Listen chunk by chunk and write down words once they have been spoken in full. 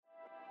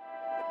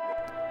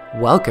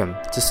Welcome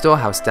to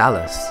Storehouse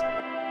Dallas.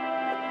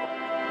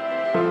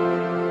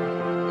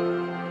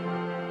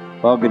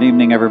 Well, good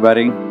evening,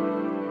 everybody.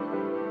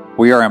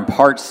 We are in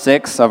part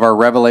 6 of our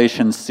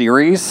Revelation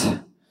series.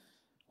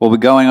 We'll be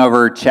going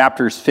over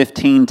chapters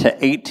 15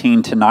 to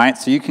 18 tonight,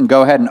 so you can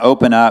go ahead and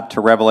open up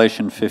to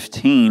Revelation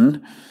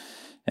 15,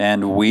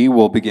 and we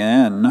will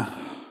begin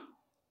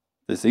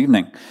this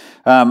evening.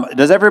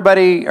 Does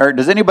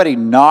anybody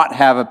not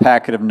have a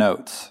packet of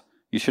notes?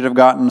 You should have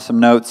gotten some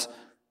notes.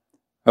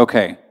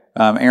 Okay.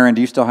 Aaron,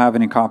 do you still have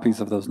any copies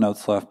of those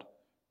notes left?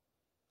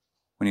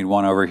 We need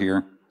one over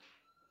here.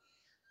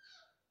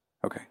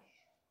 Okay.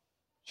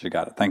 She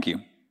got it. Thank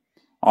you.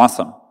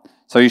 Awesome.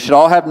 So you should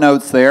all have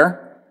notes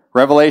there.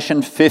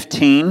 Revelation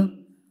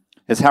 15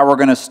 is how we're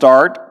going to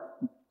start.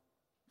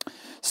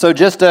 So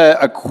just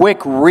a quick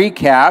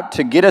recap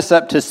to get us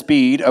up to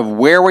speed of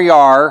where we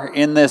are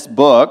in this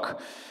book.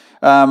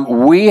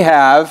 We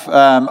have,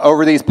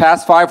 over these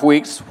past 5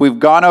 weeks, we've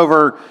gone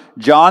over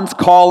John's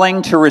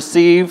calling to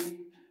receive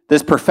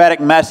this prophetic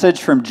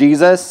message from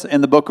Jesus in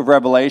the book of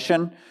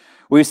Revelation.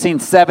 We've seen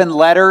 7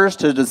 letters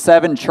to the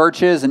 7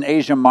 churches in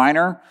Asia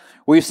Minor.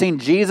 We've seen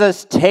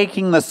Jesus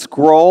taking the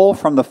scroll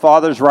from the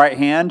Father's right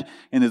hand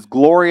in this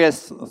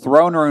glorious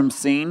throne room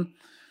scene.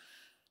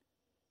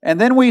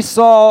 And then we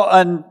saw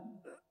an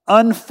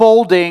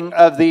unfolding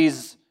of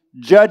these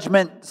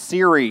judgment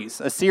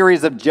series, a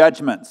series of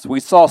judgments. We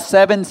saw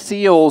 7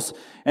 seals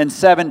and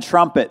 7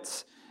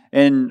 trumpets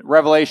in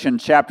Revelation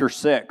chapter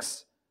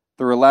 6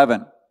 through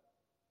 11.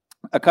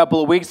 A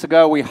couple of weeks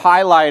ago, we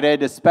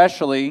highlighted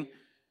especially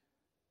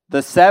the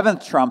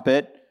 7th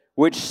trumpet,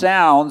 which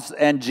sounds,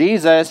 and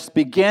Jesus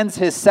begins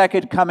his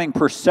second coming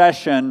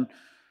procession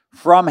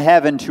from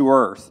heaven to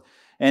earth.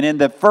 And in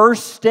the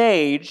first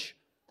stage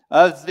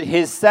of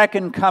his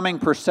second coming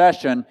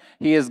procession,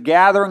 he is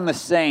gathering the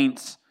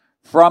saints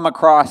from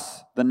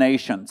across the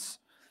nations.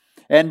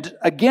 And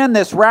again,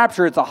 this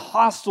rapture, it's a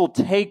hostile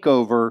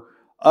takeover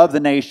of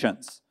the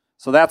nations.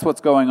 So that's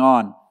what's going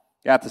on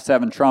at the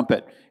 7th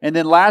trumpet. And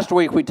then last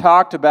week we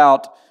talked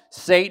about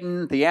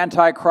Satan, the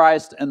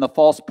Antichrist, and the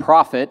false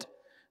prophet,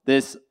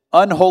 this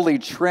unholy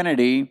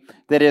trinity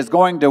that is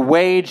going to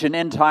wage an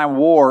end-time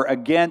war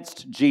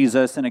against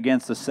Jesus and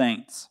against the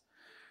saints.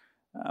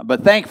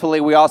 But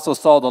thankfully, we also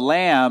saw the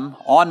Lamb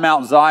on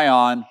Mount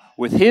Zion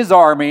with his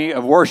army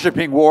of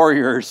worshiping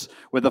warriors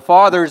with the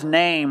Father's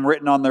name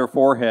written on their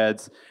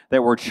foreheads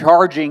that were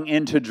charging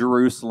into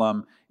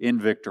Jerusalem in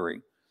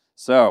victory.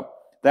 So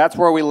that's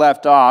where we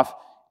left off.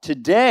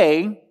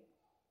 Today,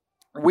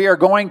 we are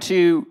going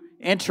to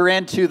enter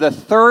into the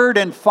third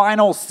and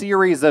final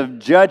series of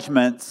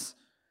judgments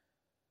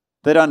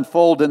that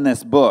unfold in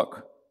this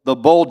book, the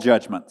bowl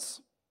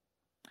judgments,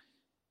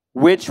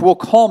 which will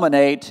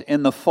culminate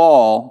in the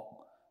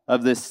fall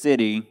of this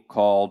city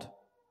called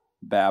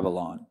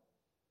Babylon.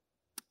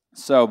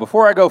 So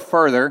before I go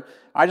further,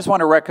 I just want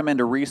to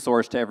recommend a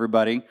resource to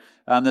everybody.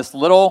 This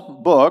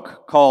little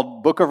book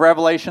called Book of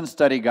Revelation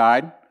Study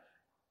Guide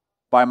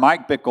by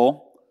Mike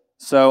Bickle.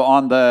 So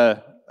on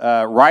the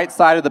right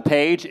side of the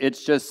page,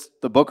 it's just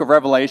the book of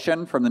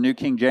Revelation from the New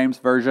King James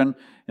Version.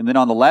 And then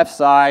on the left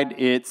side,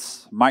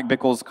 it's Mike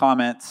Bickle's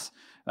comments,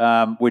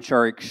 which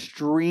are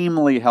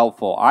extremely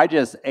helpful. I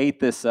just ate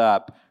this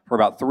up for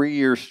about 3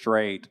 years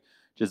straight,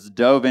 just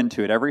dove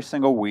into it every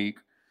single week,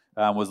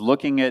 was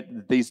looking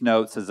at these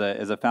notes as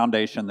a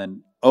foundation,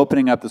 then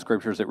opening up the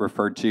scriptures it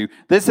referred to.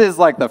 This is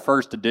like the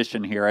first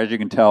edition here, as you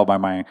can tell by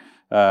my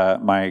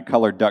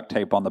colored duct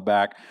tape on the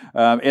back.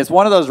 It's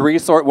one of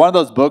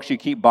those books you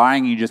keep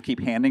buying and you just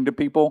keep handing to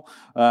people,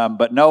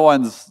 but no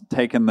one's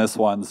taken this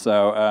one,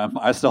 so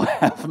I still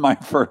have my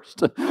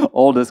first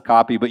oldest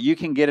copy, but you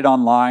can get it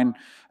online,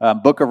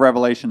 Book of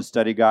Revelation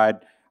Study Guide.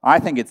 I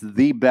think it's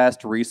the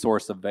best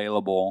resource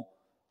available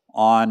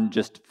on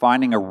just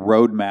finding a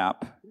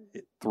roadmap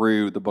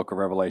through the Book of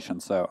Revelation,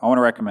 so I want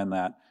to recommend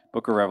that,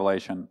 Book of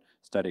Revelation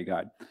Study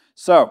Guide.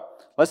 So,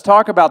 let's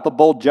talk about the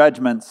bowl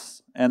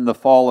judgments and the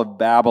fall of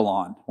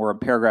Babylon, or in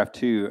paragraph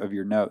 2 of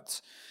your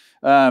notes.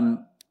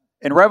 In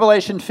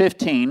Revelation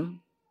 15,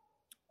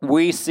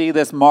 we see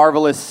this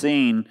marvelous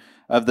scene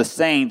of the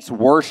saints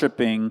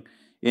worshiping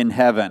in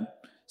heaven.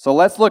 So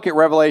let's look at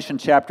Revelation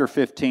chapter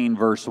 15,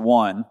 verse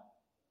 1,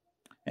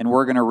 and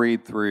we're going to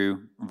read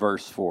through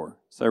verse 4.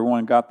 So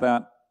everyone got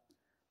that?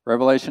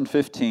 Revelation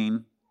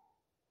 15,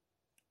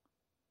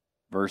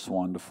 verse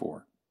 1 to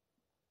 4.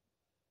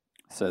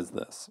 It says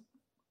this.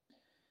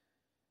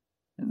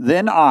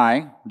 Then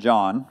I,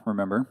 John,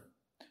 remember,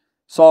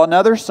 saw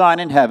another sign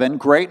in heaven,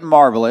 great and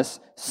marvelous,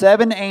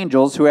 7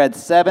 angels who had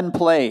 7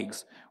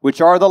 plagues,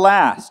 which are the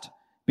last,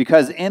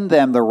 because in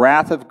them the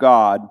wrath of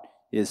God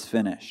is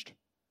finished.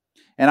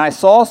 And I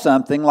saw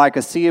something like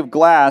a sea of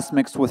glass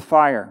mixed with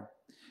fire,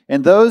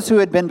 and those who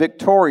had been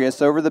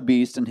victorious over the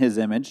beast and his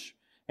image,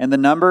 and the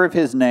number of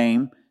his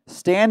name,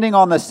 standing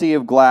on the sea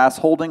of glass,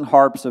 holding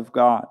harps of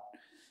God.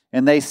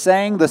 And they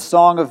sang the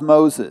song of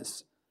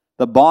Moses,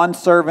 the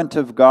bondservant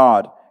of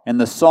God, and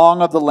the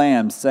song of the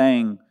Lamb,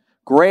 saying,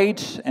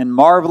 Great and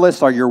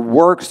marvelous are your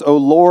works, O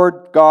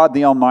Lord God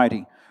the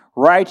Almighty.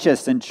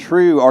 Righteous and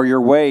true are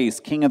your ways,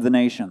 King of the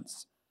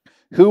nations.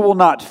 Who will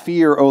not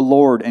fear, O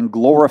Lord, and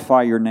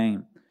glorify your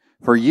name?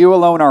 For you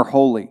alone are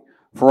holy.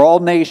 For all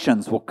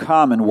nations will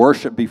come and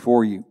worship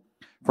before you,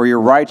 for your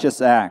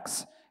righteous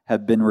acts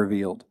have been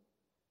revealed.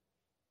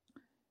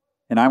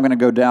 And I'm going to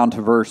go down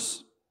to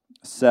verse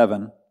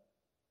 7.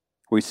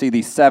 We see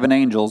these 7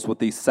 angels with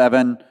these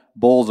 7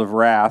 bowls of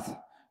wrath.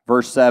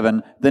 Verse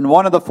 7, then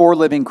one of the 4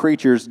 living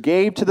creatures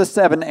gave to the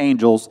 7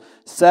 angels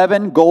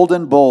 7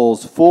 golden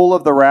bowls full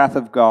of the wrath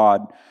of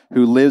God,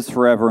 who lives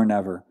forever and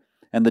ever.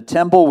 And the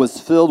temple was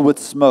filled with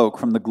smoke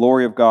from the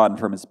glory of God and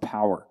from his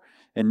power.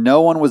 And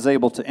no one was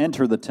able to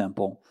enter the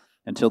temple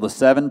until the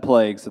 7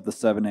 plagues of the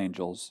 7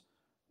 angels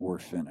were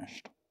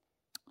finished.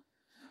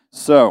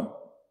 So,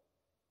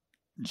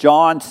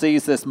 John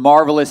sees this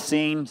marvelous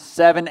scene,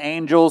 7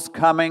 angels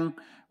coming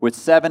with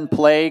 7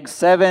 plagues,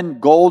 7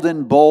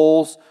 golden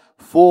bowls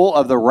full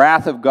of the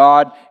wrath of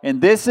God.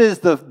 And this is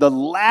the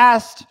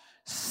last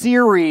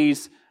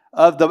series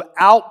of the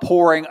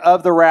outpouring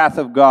of the wrath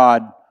of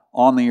God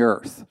on the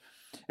earth.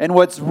 And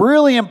what's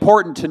really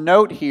important to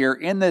note here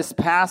in this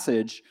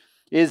passage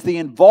is the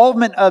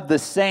involvement of the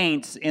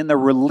saints in the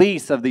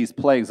release of these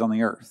plagues on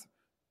the earth.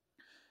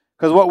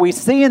 Because what we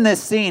see in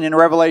this scene in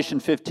Revelation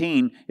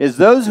 15 is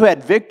those who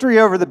had victory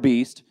over the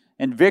beast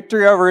and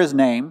victory over his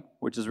name,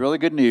 which is really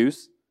good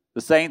news. The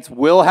saints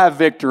will have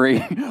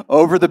victory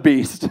over the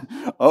beast,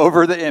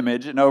 over the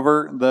image, and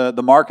over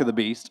the mark of the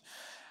beast.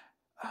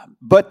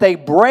 But they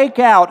break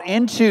out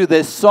into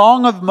this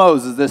song of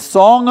Moses, this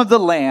song of the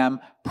Lamb,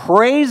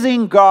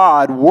 praising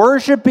God,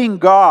 worshiping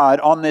God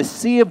on this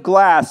sea of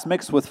glass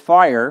mixed with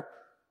fire,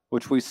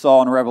 which we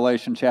saw in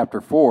Revelation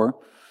chapter 4.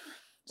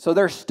 So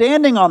they're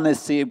standing on this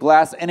sea of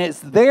glass, and it's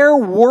their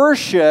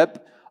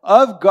worship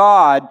of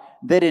God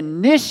that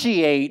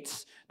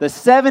initiates the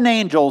 7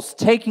 angels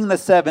taking the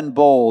 7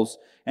 bowls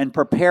and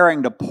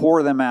preparing to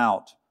pour them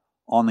out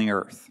on the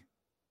earth.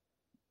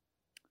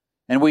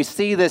 And we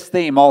see this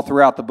theme all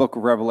throughout the book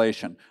of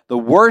Revelation. The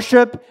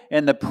worship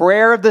and the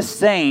prayer of the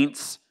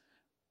saints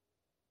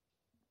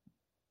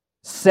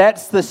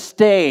sets the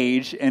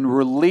stage and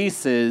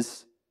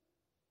releases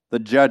the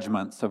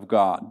judgments of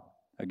God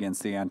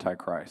against the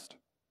Antichrist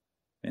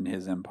and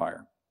his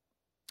empire.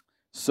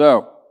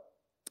 So,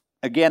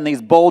 again,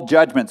 these bold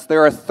judgments,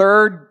 they're a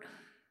third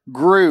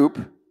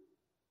group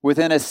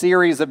within a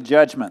series of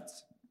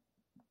judgments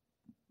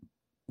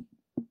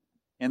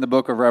in the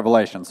book of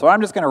Revelation. So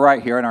I'm just going to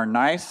write here on our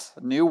nice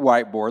new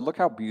whiteboard. Look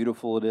how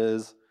beautiful it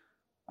is.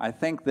 I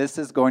think this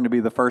is going to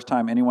be the first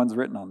time anyone's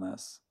written on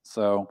this.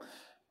 So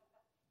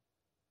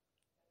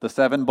the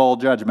 7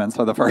 bold judgments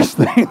are the first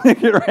thing that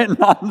get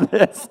written on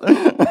this.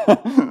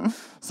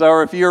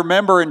 So if you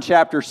remember in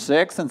chapter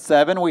 6 and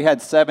 7, we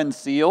had 7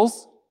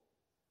 seals.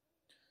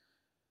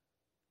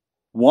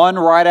 One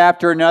right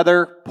after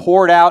another,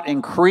 poured out,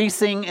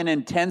 increasing in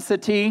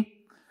intensity.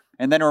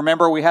 And then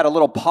remember, we had a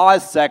little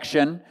pause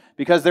section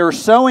because they were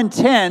so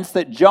intense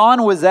that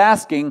John was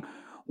asking,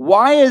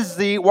 why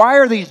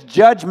are these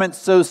judgments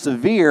so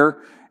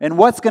severe, and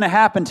what's going to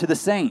happen to the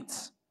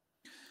saints?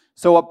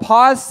 So a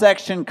pause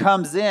section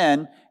comes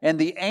in, and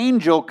the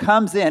angel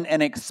comes in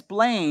and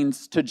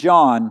explains to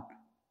John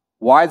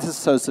why this is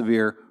so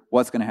severe,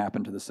 what's going to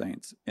happen to the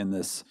saints in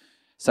this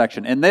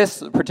section. In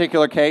this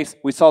particular case,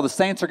 we saw the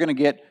saints are going to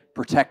get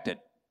protected.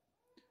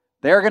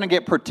 They're going to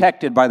get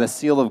protected by the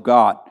seal of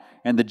God,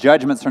 and the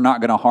judgments are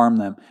not going to harm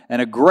them.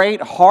 And a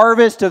great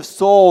harvest of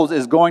souls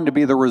is going to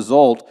be the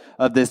result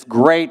of this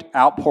great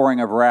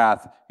outpouring of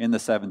wrath in the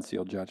 7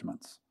 seal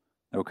judgments.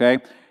 Okay?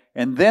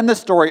 And then the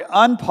story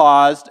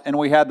unpaused, and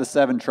we had the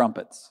 7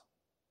 trumpets.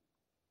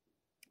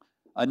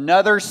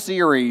 Another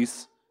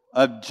series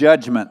of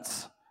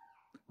judgments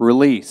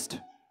released.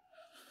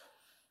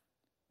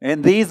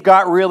 And these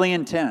got really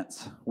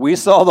intense. We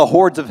saw the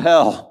hordes of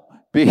hell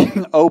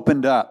being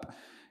opened up,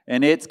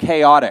 and it's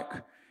chaotic.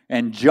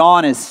 And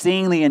John is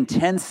seeing the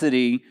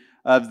intensity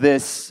of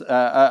these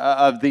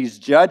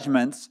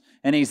judgments,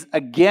 and he's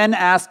again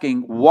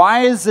asking,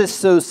 why is this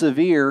so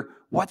severe?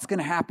 What's going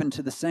to happen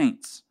to the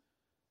saints?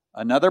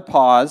 Another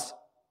pause.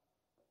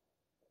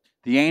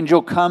 The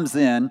angel comes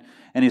in,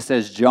 and he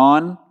says,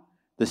 John,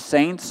 the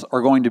saints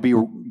are going to be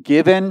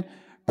given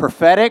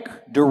prophetic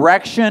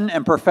direction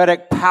and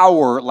prophetic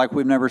power like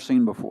we've never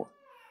seen before.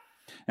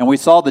 And we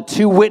saw the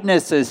 2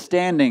 witnesses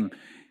standing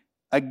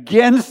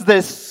against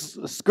this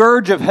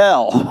scourge of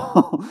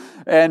hell.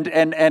 and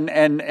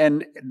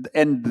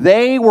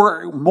they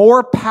were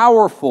more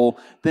powerful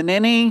than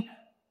any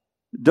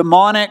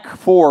demonic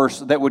force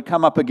that would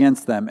come up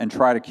against them and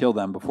try to kill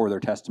them before their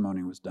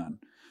testimony was done.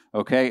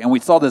 Okay, and we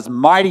saw this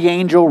mighty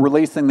angel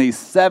releasing these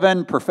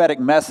 7 prophetic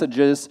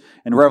messages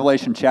in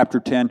Revelation chapter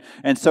 10.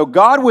 And so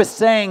God was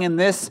saying in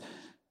this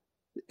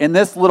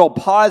little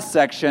pause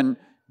section,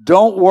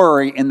 don't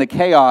worry, in the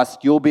chaos,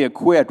 you'll be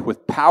equipped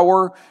with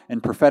power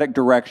and prophetic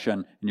direction,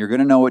 and you're going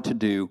to know what to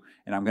do,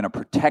 and I'm going to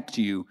protect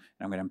you,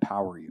 and I'm going to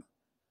empower you.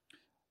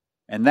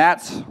 And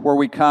that's where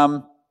we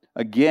come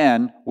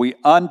again. We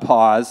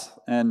unpause,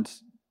 and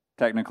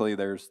technically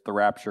there's the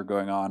rapture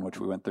going on, which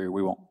we went through.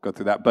 We won't go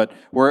through that. But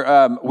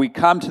we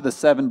come to the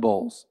 7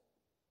 bowls.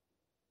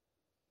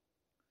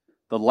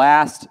 The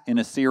last in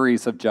a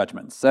series of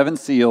judgments. 7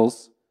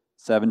 seals,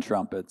 7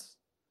 trumpets,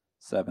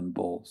 7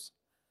 bowls.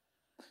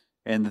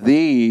 And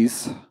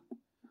these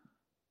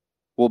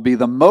will be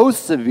the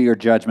most severe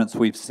judgments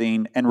we've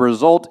seen and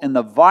result in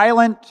the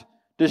violent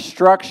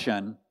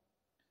destruction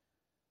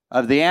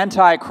of the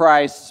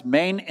Antichrist's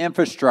main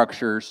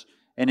infrastructures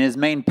and his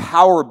main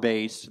power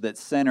base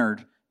that's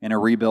centered in a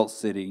rebuilt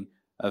city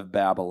of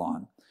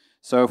Babylon.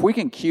 So if we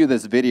can cue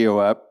this video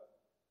up,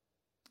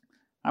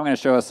 I'm going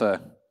to show us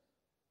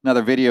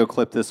another video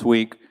clip this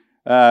week.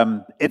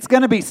 It's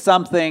going to be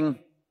something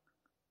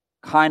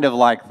kind of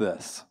like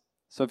this.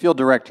 So if you'll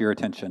direct your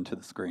attention to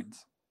the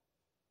screens.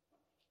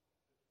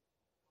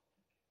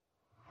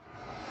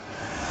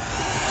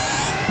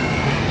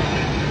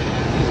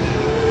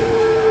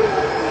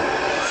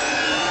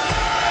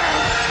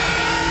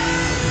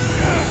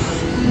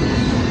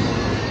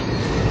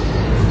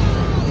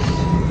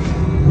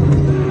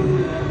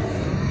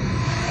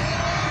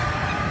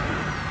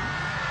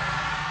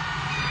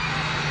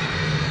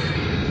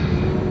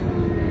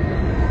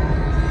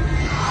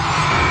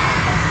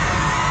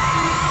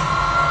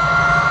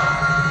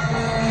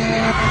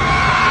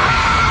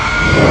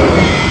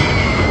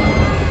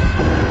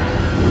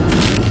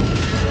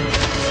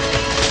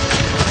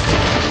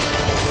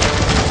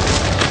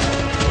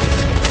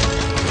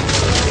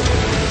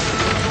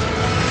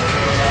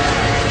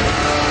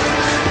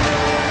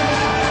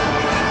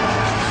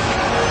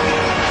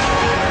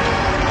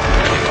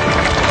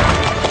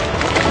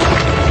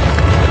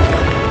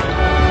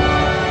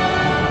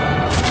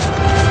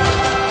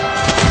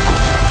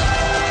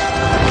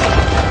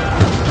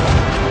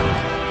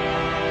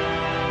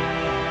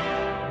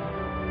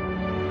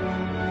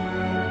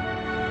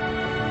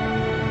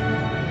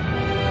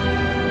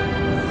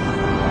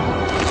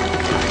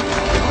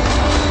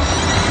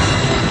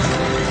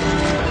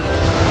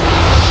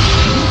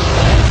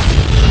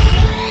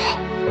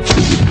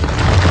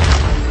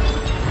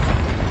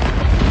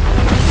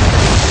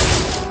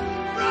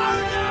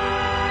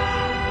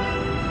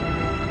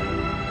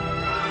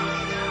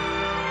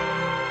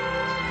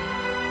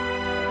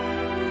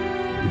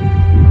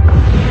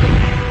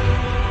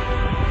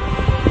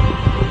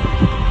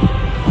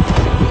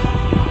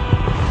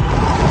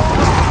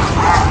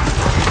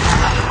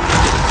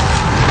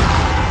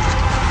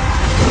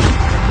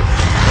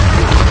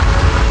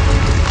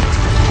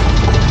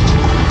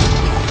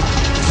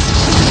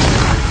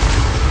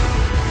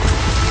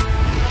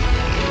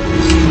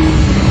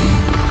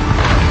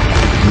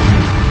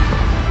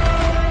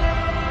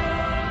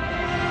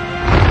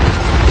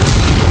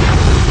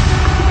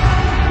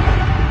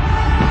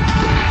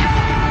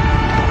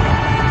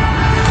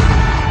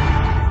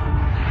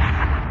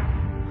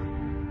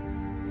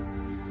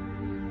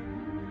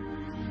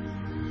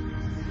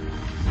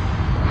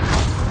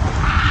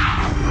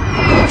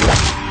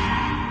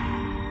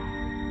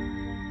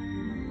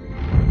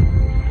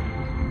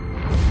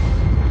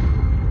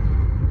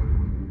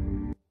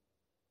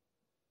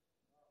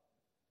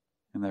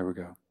 And there we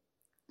go.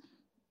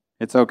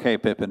 It's okay,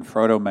 Pippin.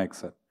 Frodo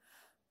makes it,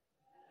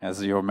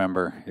 as you'll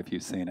remember if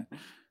you've seen it.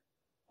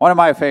 One of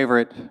my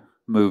favorite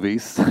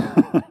movies.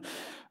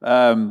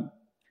 The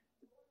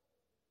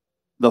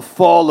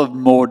fall of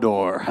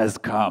Mordor has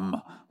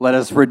come. Let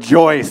us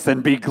rejoice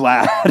and be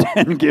glad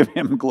and give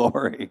him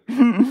glory.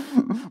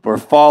 For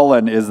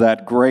fallen is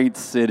that great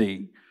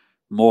city,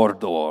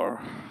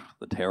 Mordor,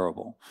 the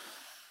terrible.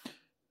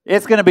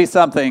 It's going to be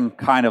something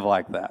kind of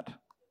like that.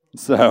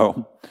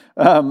 So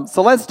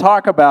let's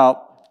talk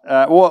about,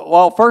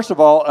 first of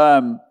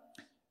all,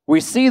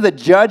 we see the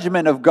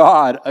judgment of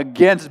God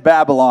against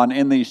Babylon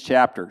in these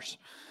chapters.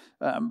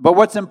 But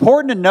what's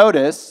important to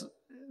notice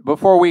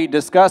before we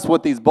discuss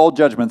what these bold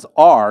judgments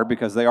are,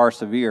 because they are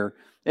severe,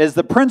 is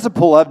the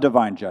principle of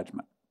divine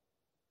judgment.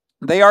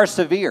 They are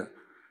severe.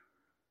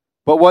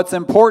 But what's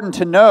important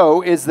to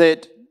know is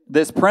that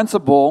this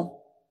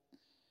principle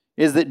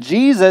is that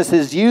Jesus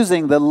is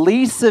using the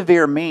least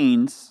severe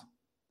means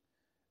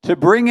to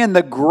bring in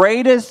the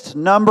greatest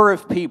number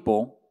of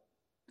people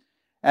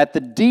at the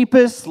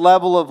deepest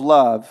level of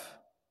love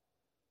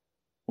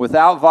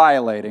without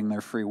violating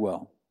their free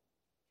will.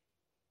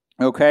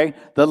 Okay?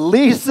 The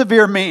least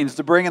severe means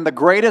to bring in the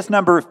greatest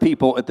number of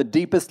people at the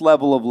deepest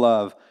level of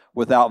love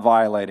without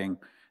violating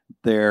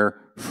their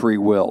free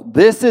will.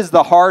 This is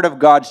the heart of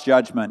God's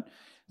judgment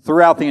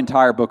throughout the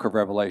entire book of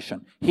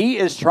Revelation. He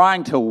is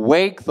trying to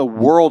wake the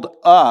world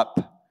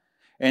up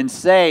and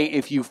say,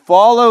 if you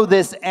follow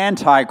this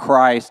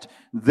Antichrist,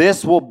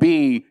 this will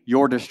be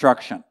your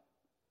destruction.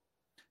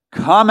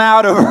 Come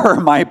out of her,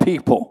 my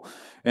people,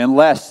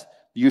 unless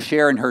you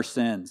share in her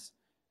sins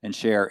and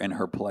share in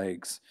her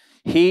plagues.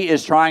 He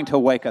is trying to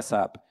wake us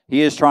up.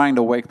 He is trying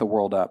to wake the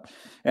world up.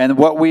 And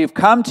what we've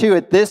come to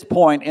at this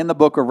point in the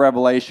book of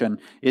Revelation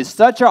is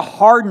such a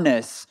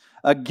hardness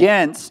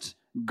against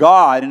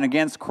God and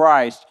against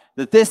Christ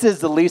that this is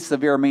the least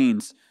severe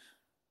means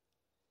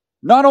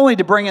not only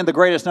to bring in the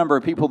greatest number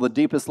of people to the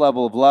deepest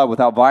level of love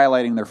without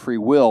violating their free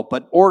will,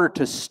 but in order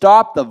to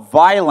stop the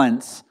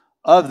violence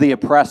of the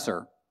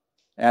oppressor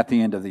at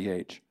the end of the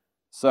age.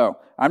 So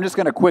I'm just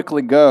going to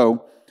quickly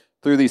go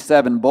through these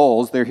 7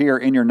 bowls. They're here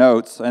in your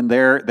notes, and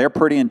they're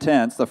pretty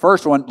intense. The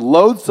first one,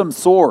 loathsome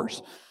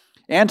sores.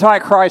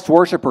 Antichrist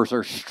worshipers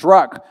are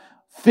struck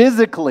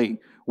physically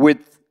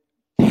with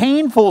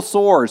painful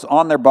sores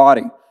on their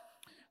body.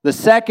 The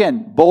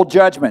second, bowl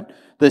judgment.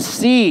 The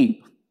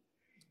sea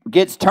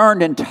gets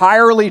turned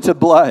entirely to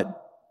blood.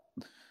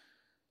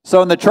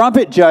 So in the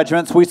trumpet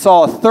judgments, we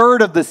saw a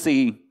third of the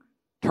sea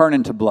turn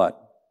into blood.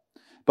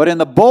 But in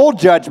the bowl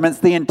judgments,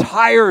 the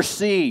entire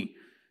sea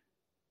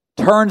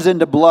turns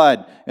into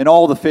blood, and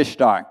all the fish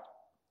die.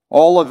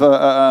 All of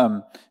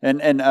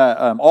and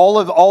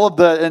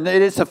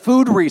it's a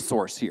food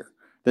resource here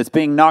that's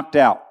being knocked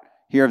out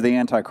here of the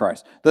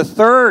Antichrist. The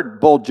third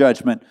bowl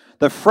judgment,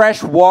 the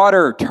fresh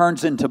water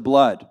turns into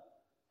blood,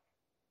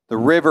 the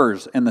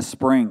rivers and the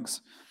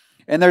springs.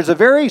 And there's a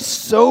very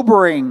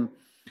sobering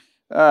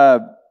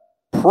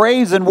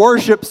praise and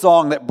worship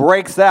song that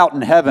breaks out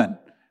in heaven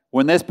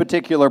when this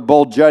particular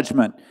bowl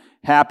judgment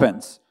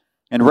happens.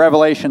 In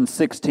Revelation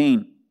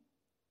 16,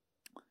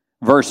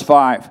 verse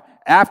 5.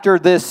 After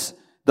this,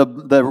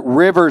 the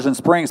rivers and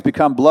springs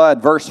become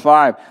blood. Verse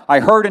 5, I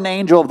heard an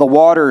angel of the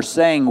waters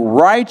saying,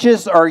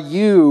 righteous are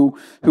you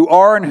who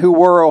are and who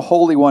were, O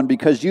Holy One,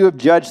 because you have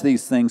judged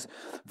these things.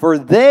 For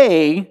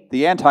they,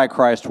 the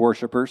Antichrist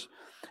worshipers,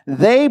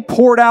 they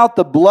poured out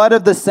the blood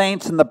of the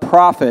saints and the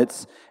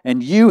prophets,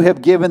 and you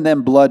have given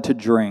them blood to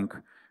drink.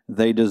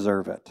 They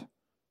deserve it.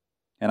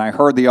 And I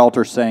heard the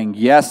altar saying,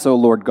 yes, O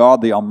Lord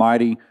God, the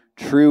Almighty,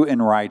 true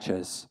and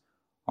righteous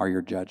are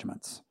your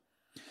judgments.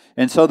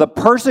 And so the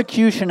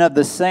persecution of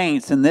the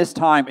saints in this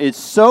time is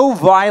so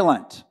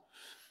violent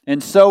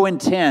and so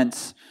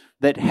intense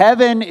that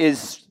heaven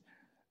is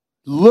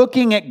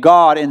looking at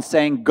God and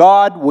saying,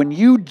 God, when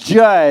you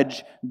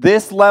judge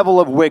this level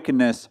of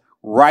wickedness,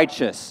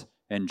 righteous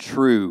and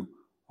true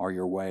are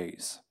your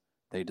ways.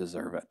 They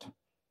deserve it.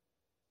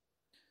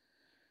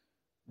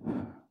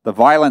 The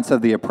violence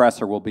of the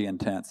oppressor will be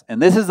intense.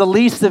 And this is the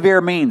least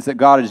severe means that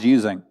God is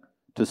using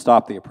to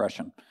stop the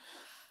oppression.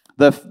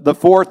 The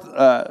fourth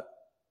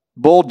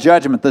bowl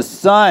judgment, the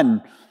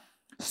sun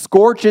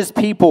scorches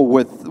people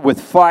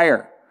with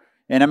fire.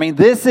 And I mean,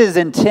 this is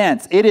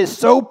intense. It is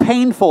so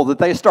painful that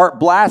they start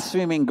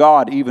blaspheming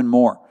God even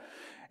more.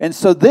 And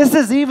so this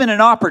is even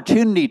an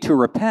opportunity to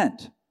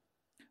repent.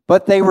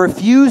 But they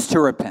refuse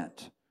to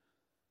repent.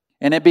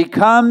 And it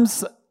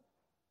becomes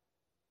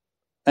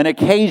an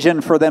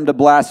occasion for them to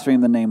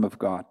blaspheme the name of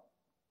God.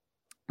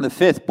 The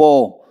fifth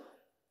bowl,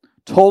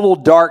 total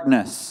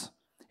darkness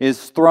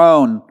is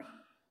thrown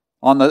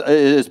on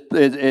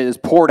is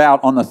poured out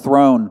on the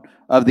throne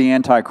of the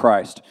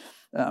Antichrist.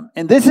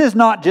 And this is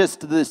not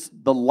just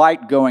the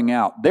light going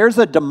out. There's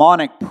a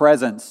demonic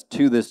presence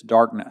to this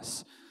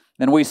darkness.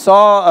 And we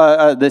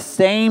saw the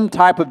same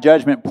type of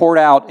judgment poured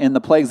out in the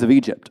plagues of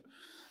Egypt.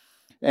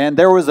 And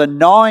there was a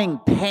gnawing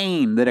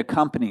pain that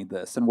accompanied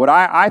this. And what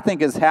I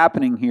think is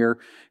happening here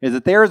is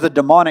that there is a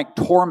demonic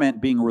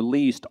torment being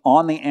released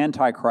on the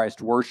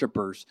Antichrist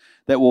worshipers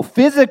that will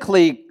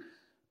physically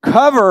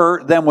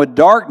cover them with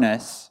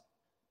darkness,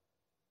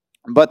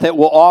 but that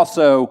will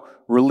also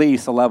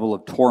release a level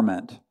of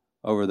torment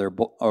over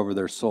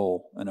their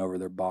soul and over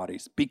their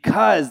bodies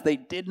because they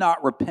did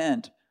not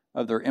repent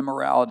of their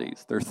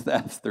immoralities, their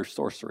thefts, their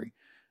sorcery,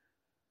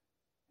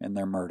 and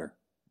their murder.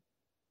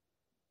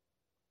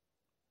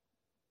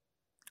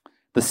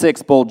 The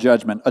sixth bowl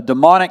judgment, a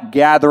demonic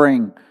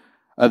gathering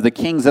of the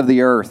kings of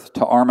the earth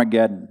to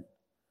Armageddon.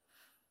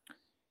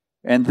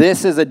 And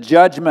this is a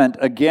judgment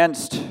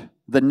against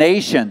the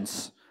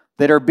nations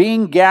that are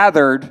being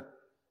gathered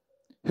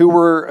who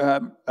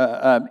were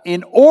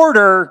in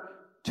order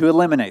to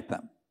eliminate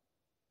them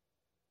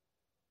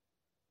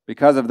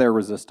because of their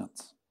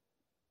resistance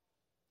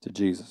to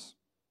Jesus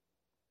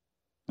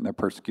and their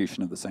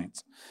persecution of the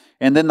saints.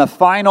 And then the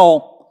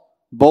final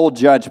bowl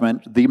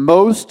judgment, the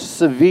most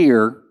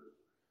severe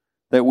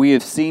that we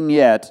have seen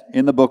yet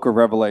in the book of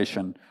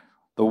Revelation,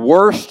 the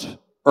worst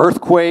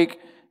earthquake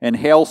and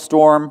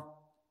hailstorm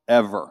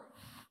ever.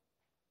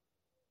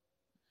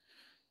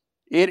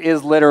 It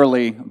is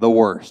literally the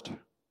worst.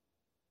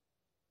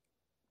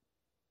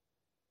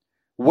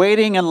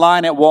 Waiting in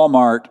line at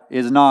Walmart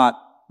is not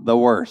the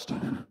worst.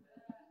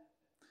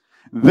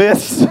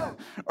 This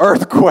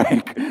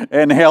earthquake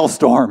and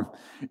hailstorm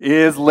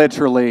is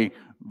literally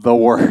the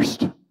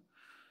worst.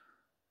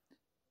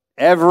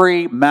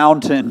 Every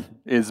mountain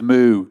is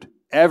moved.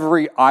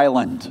 Every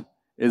island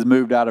is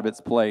moved out of its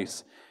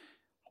place.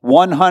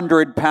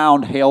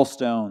 100-pound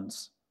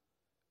hailstones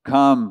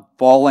come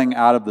falling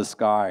out of the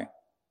sky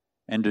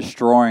and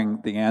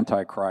destroying the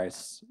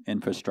Antichrist's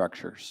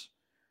infrastructures,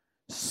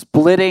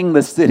 splitting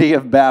the city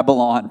of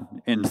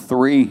Babylon in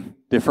 3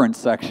 different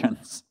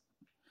sections.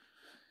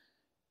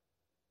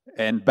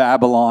 And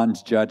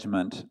Babylon's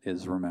judgment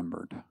is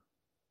remembered.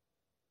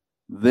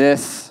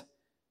 This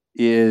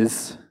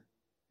is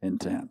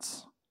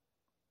intense.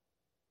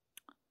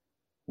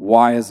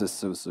 Why is this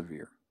so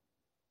severe?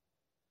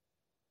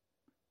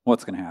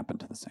 What's going to happen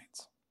to the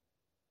saints?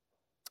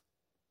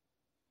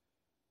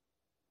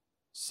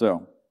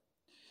 So,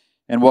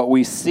 and what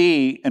we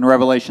see in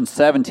Revelation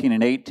 17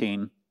 and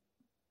 18,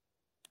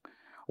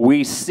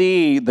 we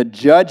see the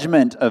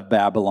judgment of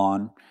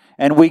Babylon,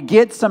 and we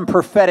get some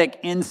prophetic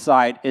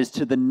insight as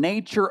to the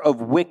nature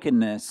of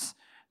wickedness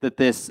that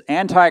this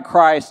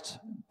Antichrist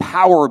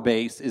power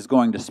base is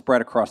going to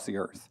spread across the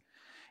earth.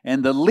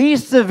 And the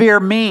least severe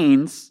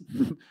means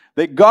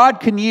that God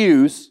can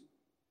use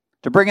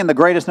to bring in the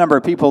greatest number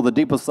of people, the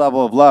deepest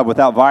level of love,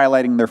 without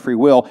violating their free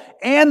will,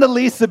 and the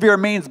least severe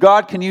means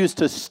God can use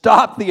to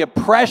stop the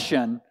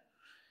oppression,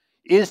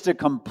 is to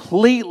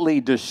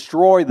completely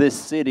destroy this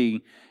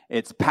city,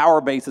 its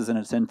power bases, and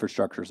its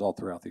infrastructures all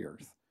throughout the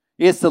earth.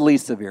 It's the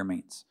least severe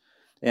means.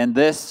 And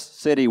this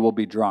city will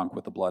be drunk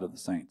with the blood of the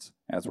saints,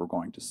 as we're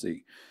going to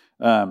see.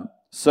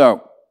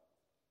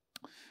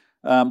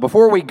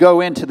 Before we go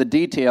into the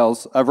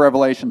details of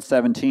Revelation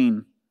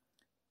 17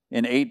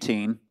 and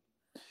 18,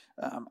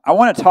 I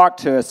want to talk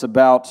to us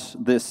about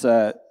this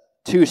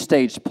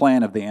two-stage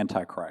plan of the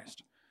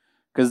Antichrist,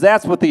 because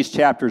that's what these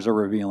chapters are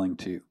revealing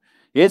too.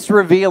 It's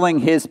revealing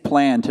his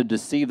plan to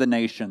deceive the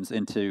nations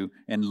into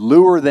and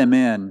lure them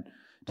in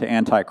to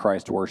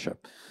Antichrist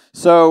worship.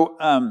 So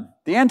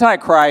the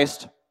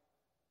Antichrist,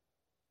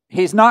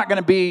 he's not going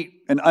to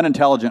be an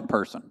unintelligent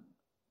person.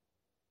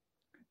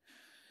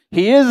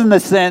 He is in the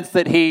sense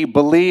that he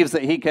believes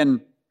that he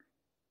can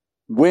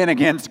win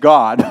against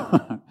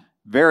God.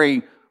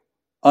 Very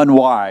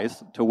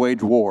unwise to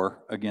wage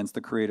war against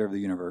the creator of the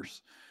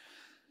universe.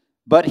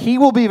 But he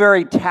will be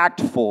very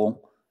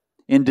tactful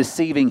in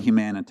deceiving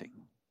humanity.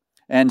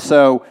 And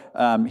so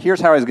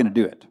here's how he's going to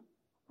do it.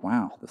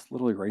 Wow, this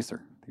little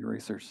eraser. The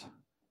eraser's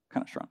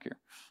kind of shrunk here.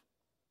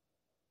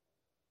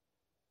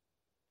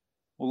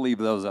 We'll leave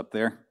those up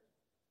there.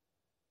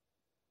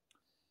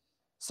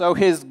 So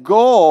his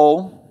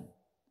goal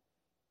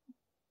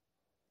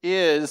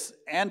is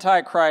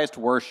Antichrist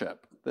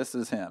worship. This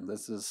is him.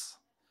 This is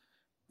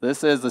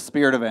the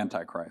spirit of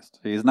Antichrist.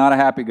 He's not a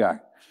happy guy.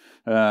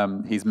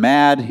 He's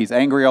mad, he's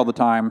angry all the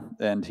time,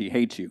 and he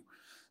hates you.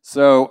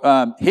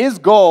 So his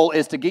goal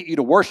is to get you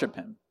to worship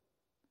him.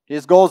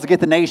 His goal is to get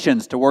the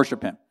nations to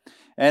worship him.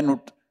 And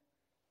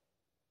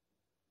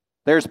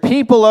there's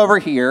people over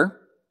here.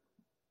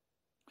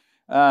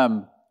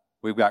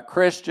 We've got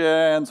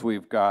Christians,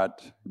 we've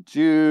got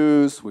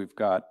Jews, we've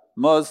got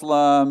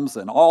Muslims,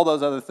 and all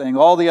those other things,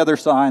 all the other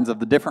signs of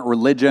the different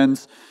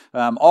religions,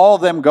 all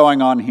of them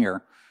going on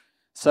here.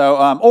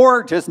 So,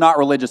 or just not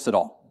religious at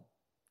all.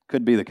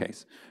 Could be the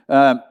case.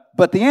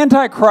 But the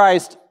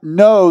Antichrist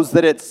knows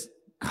that it's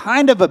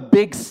kind of a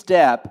big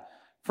step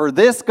for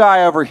this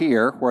guy over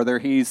here, whether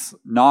he's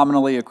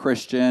nominally a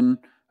Christian,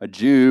 a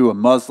Jew, a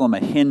Muslim, a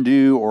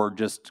Hindu, or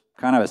just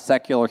kind of a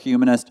secular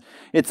humanist.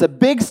 It's a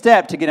big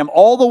step to get him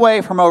all the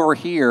way from over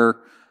here,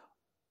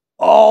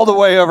 all the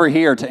way over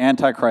here to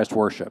Antichrist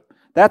worship.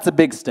 That's a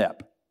big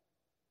step.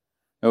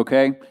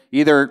 Okay?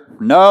 Either,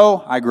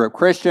 no, I grew up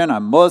Christian,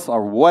 I'm Muslim,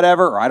 or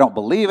whatever, or I don't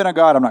believe in a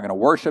God, I'm not going to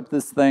worship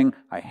this thing,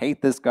 I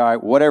hate this guy,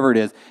 whatever it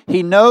is.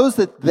 He knows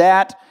that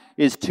that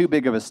is too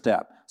big of a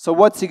step. So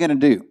what's he going to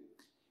do?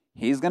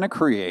 He's going to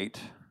create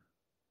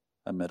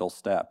a middle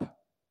step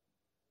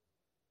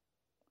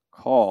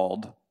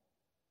called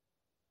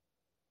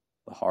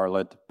the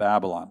harlot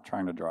Babylon. I'm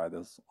trying to draw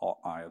this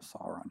eye of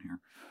Sauron here.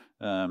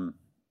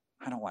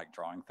 I don't like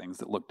drawing things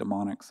that look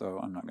demonic, so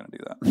I'm not going to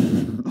do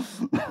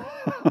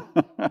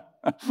that.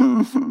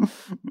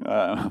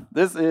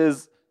 This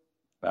is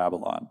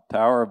Babylon,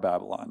 Tower of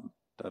Babylon.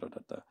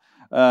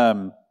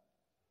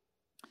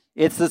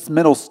 It's this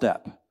middle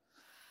step.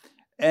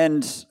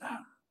 And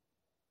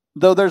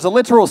though there's a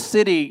literal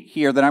city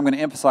here that I'm going to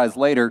emphasize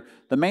later,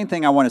 the main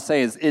thing I want to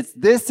say is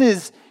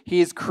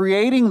he's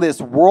creating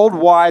this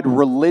worldwide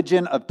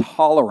religion of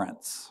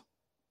tolerance.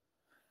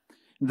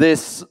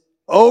 This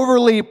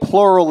overly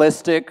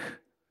pluralistic,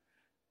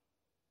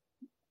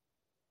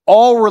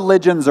 all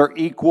religions are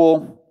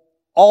equal,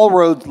 all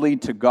roads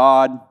lead to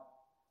God,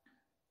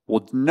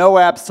 with no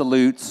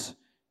absolutes,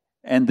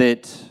 and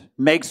that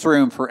makes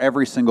room for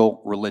every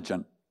single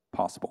religion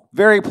possible.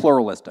 Very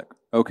pluralistic,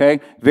 okay?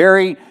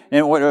 Very,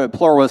 and what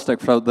pluralistic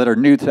for that are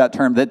new to that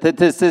term, that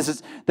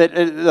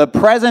the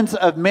presence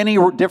of many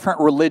different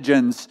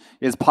religions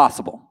is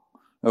possible,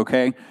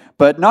 okay?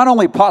 But not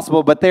only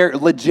possible, but they're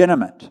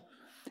legitimate.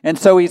 And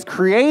so he's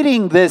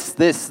creating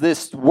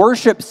this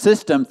worship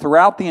system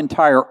throughout the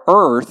entire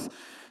earth,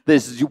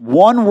 this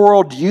one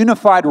world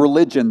unified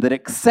religion that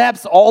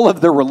accepts all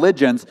of the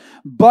religions,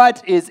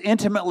 but is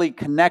intimately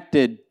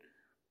connected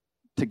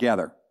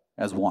together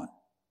as one.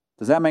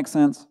 Does that make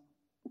sense?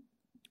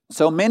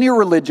 So many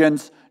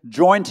religions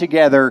join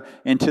together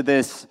into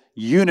this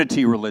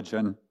unity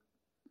religion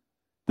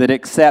that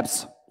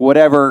accepts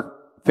whatever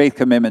faith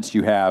commitments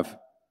you have,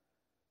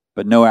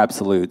 but no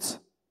absolutes.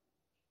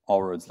 All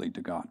roads lead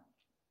to God.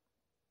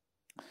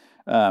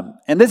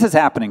 And this is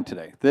happening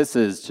today. This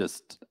is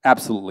just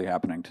absolutely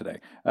happening today.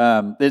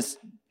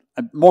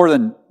 more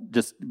than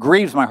just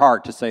grieves my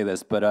heart to say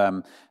this, but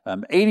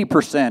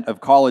 80% of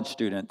college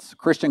students,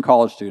 Christian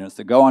college students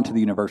that go onto the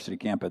university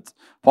campus,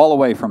 fall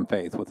away from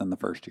faith within the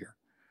first year.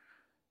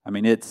 I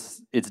mean,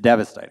 it's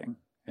devastating.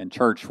 In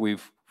church,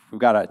 we've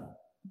got to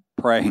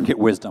pray and get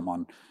wisdom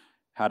on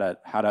how to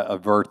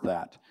avert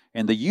that.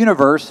 And the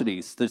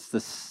universities,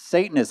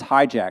 Satan has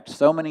hijacked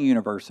so many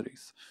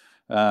universities,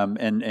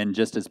 and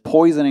just is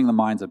poisoning the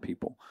minds of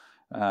people.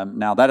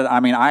 Now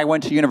I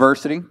went to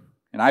university,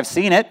 and I've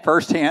seen it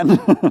firsthand.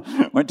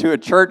 Went to a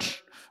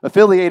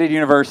church-affiliated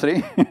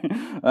university,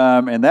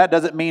 and that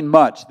doesn't mean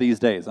much these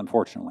days,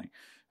 unfortunately,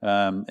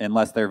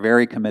 unless they're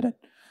very committed.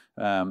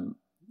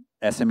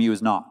 SMU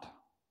is not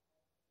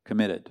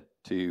committed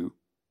to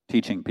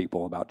teaching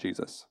people about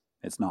Jesus.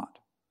 It's not.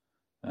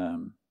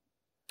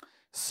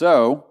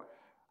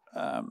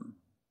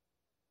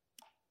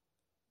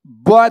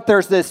 But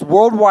there's this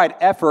worldwide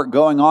effort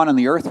going on in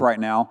the earth right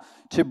now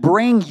to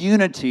bring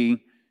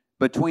unity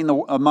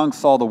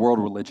amongst all the world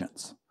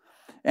religions,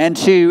 and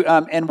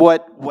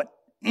what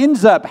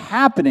ends up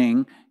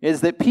happening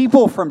is that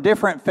people from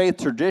different faith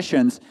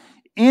traditions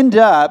end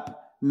up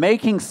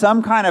making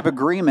some kind of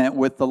agreement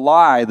with the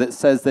lie that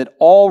says that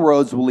all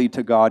roads will lead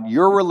to God.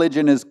 Your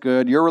religion is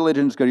good. Your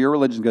religion is good. Your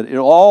religion is good.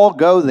 It'll all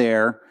go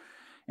there.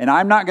 And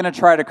I'm not going to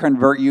try to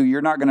convert you.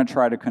 You're not going to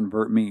try to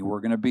convert me.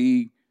 We're going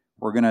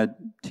to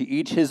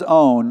each his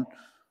own.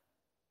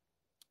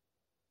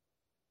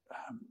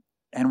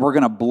 And we're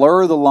going to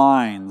blur the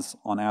lines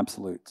on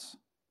absolutes.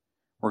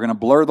 We're going to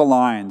blur the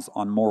lines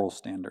on moral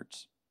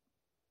standards.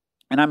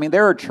 And I mean,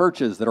 there are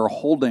churches that are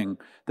holding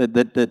that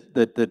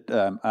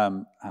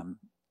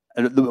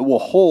will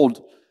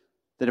hold,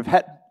 that have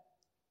had,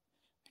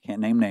 I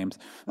can't name names,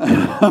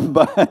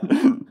 but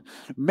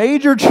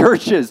major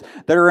churches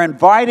that are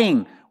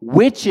inviting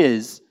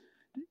witches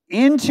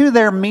into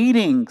their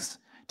meetings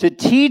to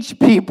teach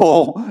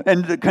people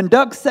and to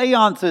conduct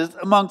seances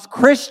amongst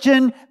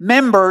Christian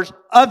members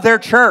of their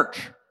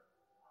church.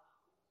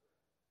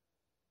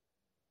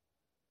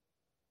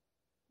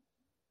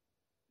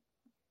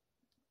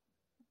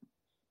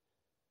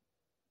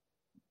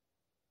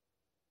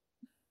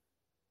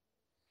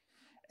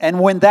 And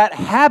when that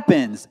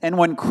happens, and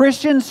when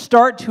Christians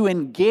start to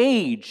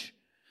engage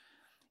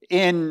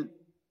in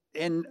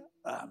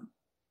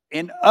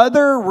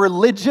other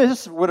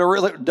religious,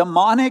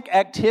 demonic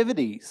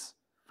activities,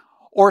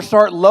 or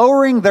start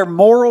lowering their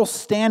moral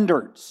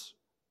standards,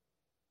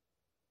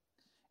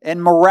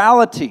 and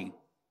morality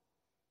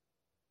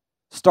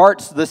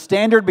the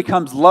standard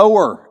becomes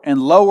lower and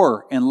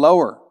lower and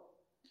lower.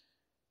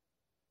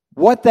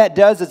 What that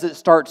does is it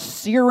starts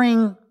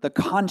searing the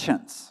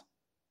conscience,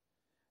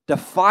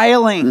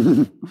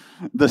 defiling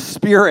the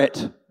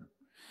spirit,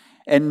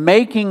 and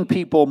making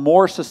people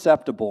more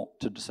susceptible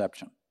to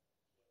deception.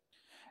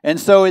 And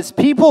so as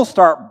people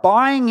start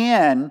buying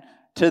in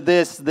to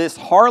this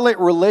harlot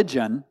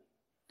religion,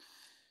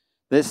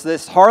 this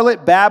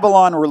harlot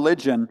Babylon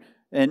religion,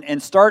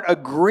 and start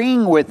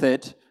agreeing with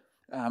it,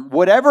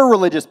 whatever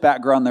religious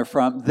background they're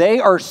from, they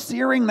are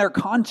searing their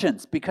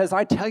conscience, because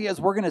I tell you, as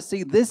we're going to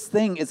see, this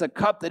thing is a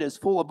cup that is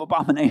full of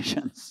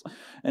abominations.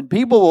 And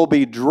people will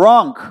be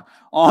drunk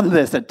on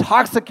this,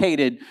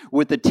 intoxicated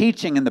with the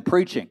teaching and the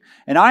preaching.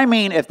 And I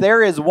mean, if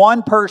there is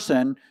one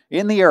person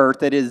in the earth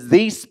that is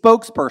the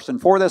spokesperson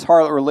for this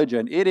harlot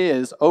religion, it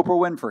is Oprah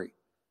Winfrey.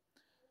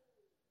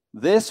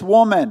 This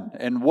woman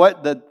and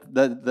what the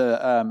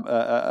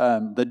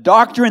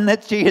doctrine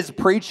that she is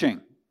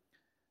preaching,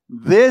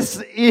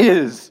 this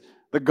is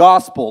the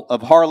gospel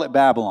of harlot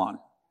Babylon.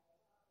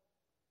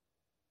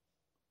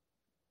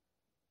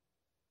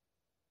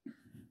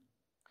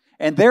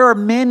 And there are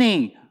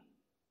many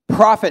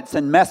prophets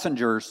and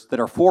messengers that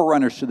are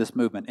forerunners to this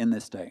movement in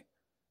this day.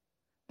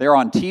 They're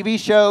on TV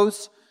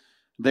shows,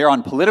 they're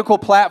on political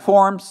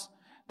platforms,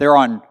 they're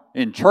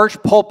in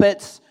church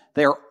pulpits,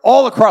 they're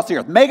all across the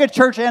earth. Mega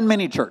church and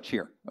mini church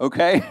here,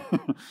 okay?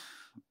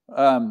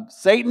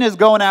 Satan is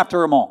going after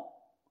them all.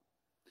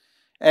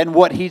 And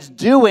what he's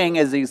doing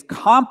is he's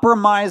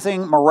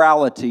compromising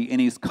morality, and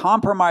he's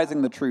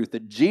compromising the truth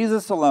that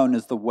Jesus alone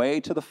is the way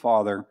to the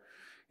Father,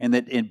 and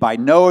that by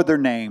no other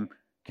name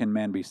can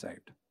man be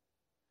saved.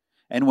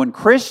 And when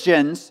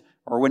Christians,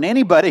 or when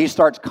anybody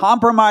starts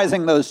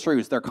compromising those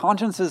truths, their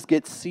consciences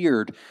get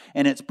seared,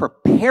 and it's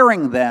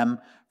preparing them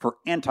for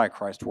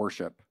Antichrist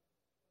worship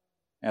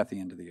at the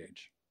end of the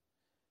age.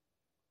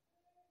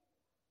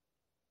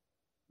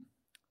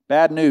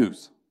 Bad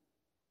news.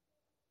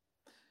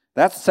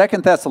 That's 2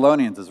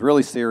 Thessalonians is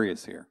really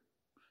serious here.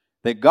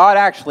 That God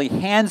actually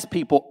hands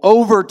people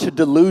over to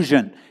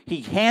delusion.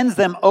 He hands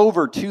them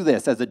over to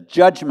this as a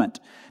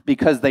judgment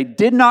because they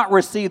did not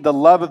receive the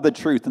love of the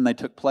truth and they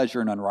took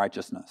pleasure in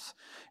unrighteousness.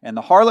 And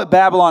the harlot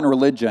Babylon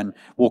religion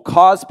will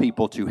cause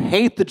people to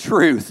hate the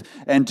truth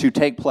and to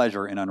take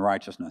pleasure in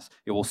unrighteousness.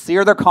 It will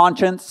sear their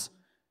conscience,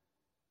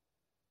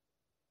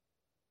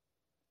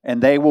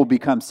 and they will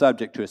become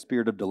subject to a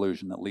spirit of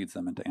delusion that leads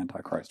them into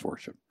Antichrist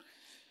worship.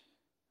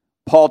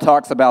 Paul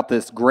talks about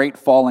this great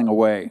falling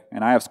away,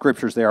 and I have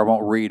scriptures there I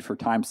won't read for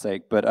time's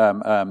sake, but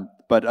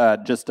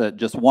but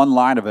just one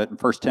line of it in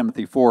 1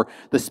 Timothy 4.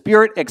 The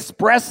Spirit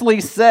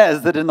expressly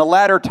says that in the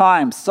latter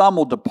times some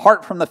will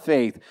depart from the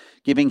faith,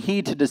 giving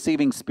heed to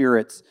deceiving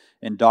spirits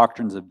and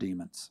doctrines of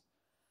demons.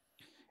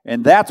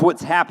 And that's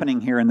what's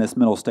happening here in this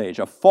middle stage.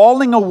 A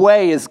falling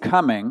away is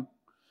coming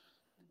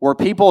where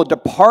people are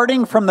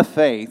departing from the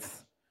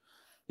faith.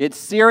 It's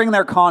searing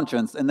their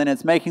conscience, and then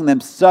it's making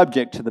them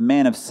subject to the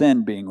man of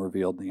sin being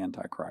revealed, the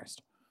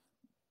Antichrist.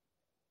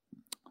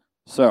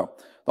 So,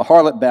 the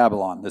harlot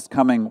Babylon, this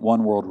coming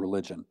one world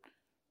religion.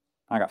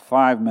 I got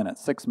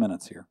 6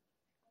 minutes here.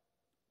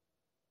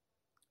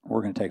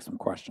 We're going to take some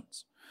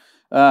questions.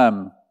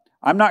 I'm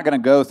not going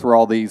to go through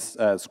all these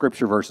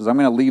scripture verses. I'm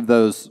going to leave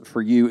those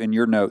for you in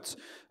your notes.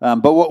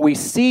 But what we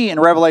see in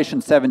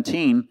Revelation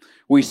 17,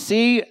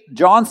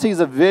 John sees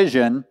a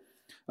vision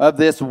of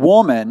this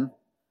woman,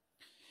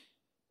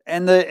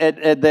 and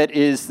that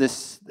is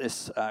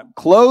this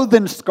clothed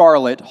in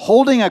scarlet,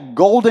 holding a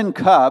golden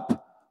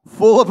cup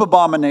full of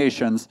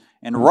abominations,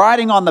 and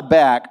riding on the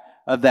back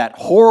of that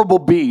horrible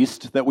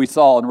beast that we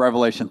saw in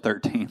Revelation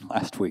 13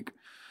 last week.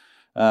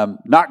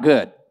 Not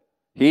good.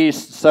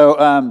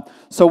 So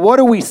what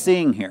are we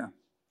seeing here?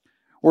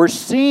 We're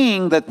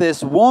seeing that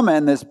this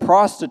woman, this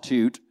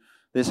prostitute,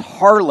 this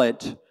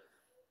harlot,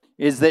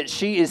 is that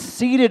she is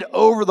seated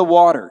over the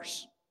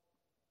waters.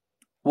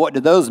 What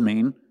do those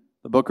mean?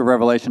 The book of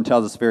Revelation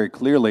tells us very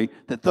clearly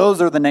that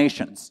those are the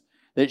nations.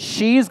 That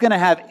she's going to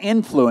have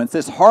influence,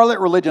 this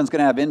harlot religion is going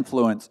to have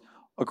influence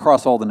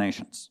across all the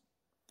nations.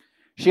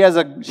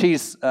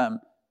 She's got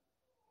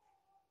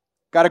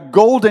a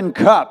golden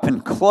cup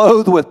and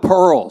clothed with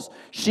pearls.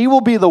 She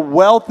will be the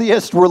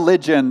wealthiest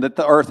religion that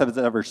the earth has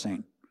ever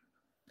seen.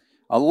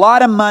 A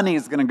lot of money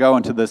is going to go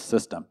into this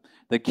system.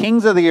 The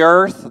kings of the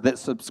earth that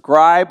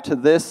subscribe to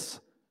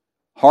this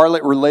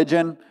harlot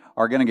religion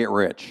are going to get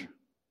rich.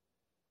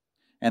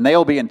 And they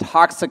will be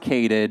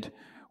intoxicated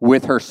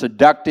with her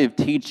seductive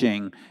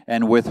teaching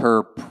and with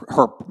her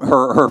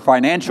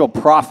financial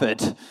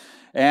profit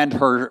and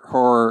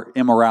her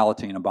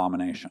immorality and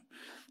abomination.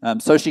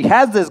 So she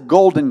has this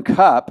golden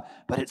cup,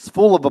 but it's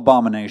full of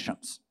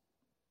abominations.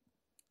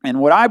 And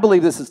what I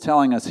believe this is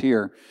telling us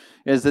here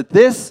is that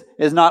this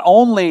is not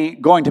only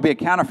going to be a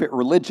counterfeit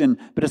religion,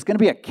 but it's going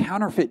to be a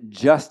counterfeit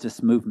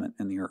justice movement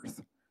in the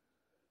earth.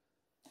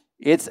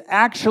 It's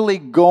actually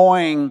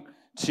going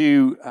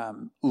to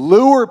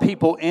lure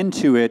people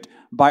into it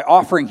by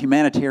offering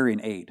humanitarian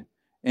aid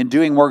and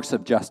doing works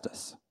of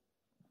justice.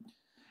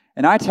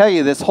 And I tell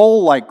you, this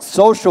whole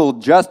social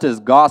justice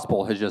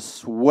gospel has just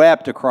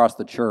swept across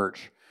the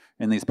church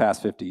in these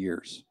past 50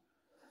 years.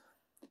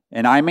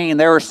 And I mean,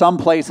 there are some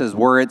places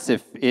where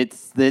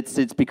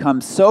it's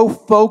become so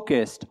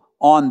focused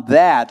on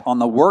that, on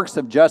the works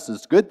of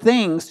justice, good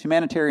things,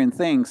 humanitarian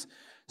things,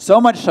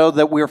 so much so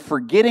that we're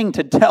forgetting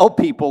to tell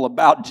people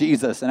about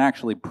Jesus and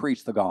actually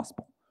preach the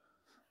gospel.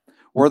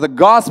 Where the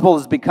gospel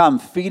has become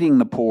feeding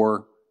the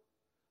poor,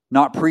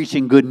 not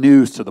preaching good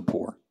news to the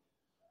poor.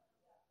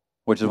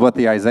 Which is what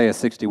the Isaiah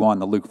 61,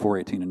 the Luke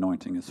 4:18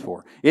 anointing is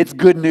for. It's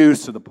good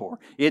news to the poor.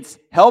 It's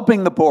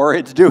helping the poor.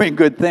 It's doing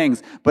good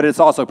things. But it's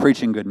also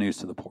preaching good news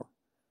to the poor.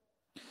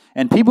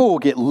 And people will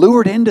get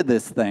lured into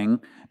this thing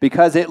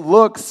because it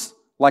looks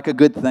like a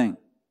good thing.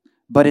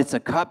 But it's a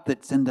cup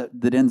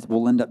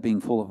will end up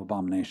being full of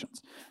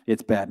abominations.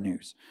 It's bad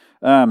news.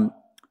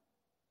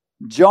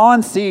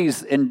 John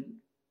sees in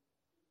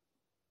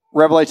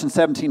Revelation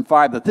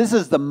 17:5 that this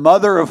is the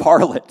mother of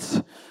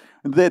harlots.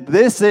 That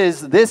this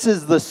is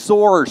the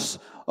source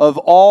of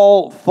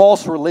all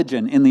false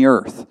religion in the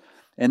earth.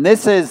 And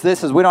this is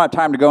we don't have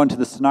time to go into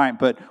this tonight,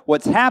 but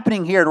what's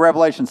happening here in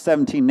Revelation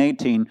 17 and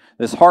 18,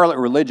 this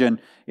harlot religion,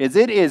 is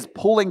it is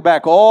pulling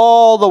back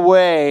all the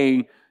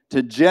way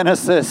to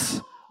Genesis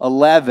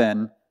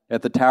 11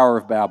 at the Tower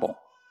of Babel,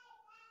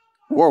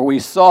 where we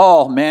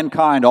saw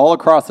mankind all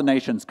across the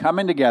nations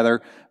coming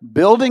together,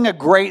 building a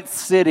great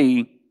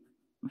city,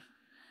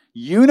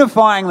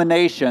 unifying the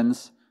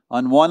nations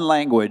on one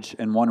language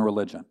and one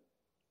religion.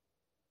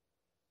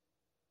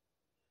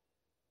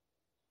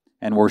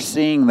 And we're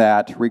seeing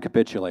that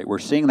recapitulate. We're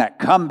seeing that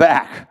come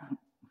back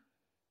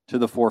to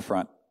the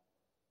forefront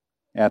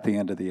at the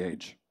end of the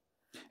age.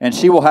 And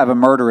she will have a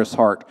murderous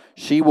heart.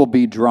 She will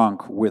be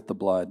drunk with the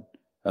blood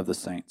of the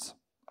saints.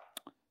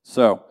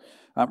 So,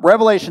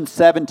 Revelation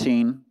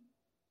 17,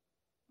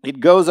 it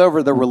goes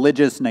over the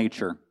religious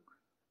nature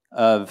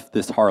of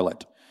this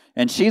harlot.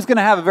 And she's going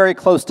to have a very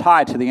close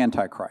tie to the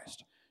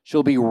Antichrist.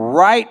 She'll be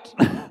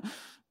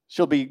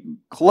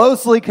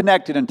closely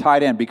connected and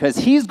tied in because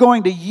he's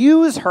going to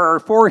use her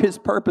for his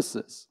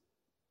purposes.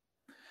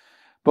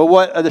 But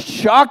what the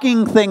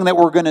shocking thing that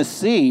we're going to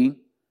see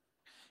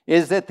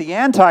is that the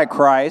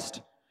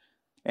Antichrist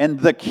and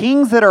the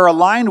kings that are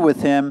aligned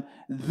with him,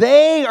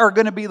 they are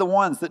going to be the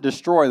ones that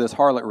destroy this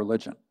harlot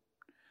religion.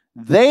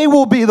 They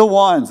will be the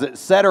ones that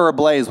set her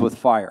ablaze with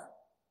fire.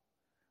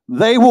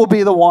 They will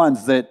be the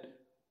ones that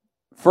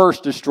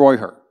first destroy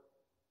her.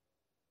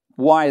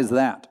 Why is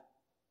that?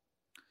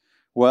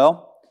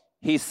 Well,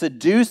 he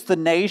seduced the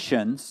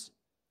nations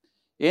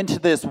into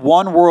this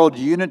one world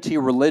unity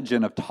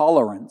religion of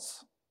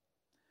tolerance.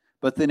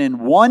 But then in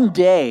one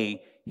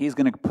day, he's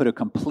going to put a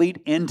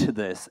complete end to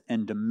this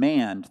and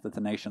demand that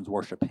the nations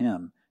worship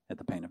him at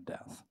the pain of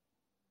death.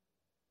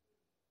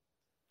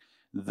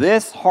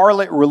 This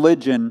harlot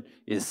religion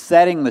is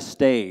setting the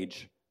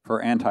stage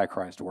for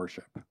Antichrist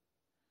worship.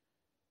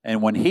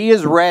 And when he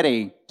is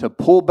ready to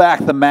pull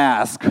back the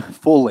mask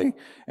fully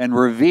and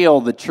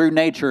reveal the true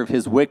nature of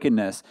his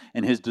wickedness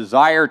and his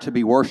desire to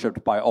be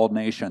worshipped by all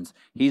nations,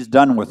 he's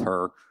done with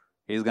her.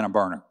 He's going to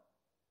burn her.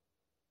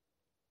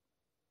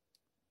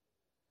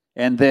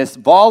 And this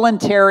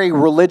voluntary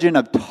religion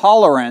of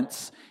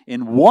tolerance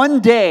in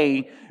one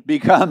day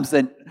becomes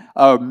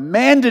a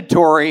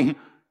mandatory,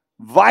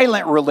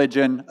 violent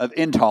religion of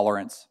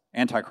intolerance,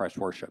 Antichrist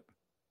worship,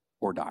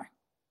 or die.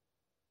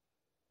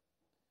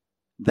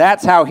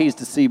 That's how he's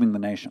deceiving the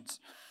nations.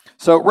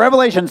 So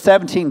Revelation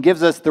 17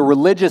 gives us the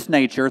religious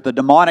nature, the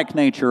demonic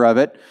nature of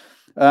it.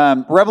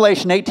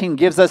 Revelation 18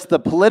 gives us the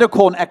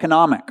political and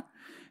economic.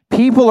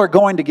 People are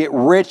going to get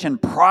rich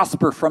and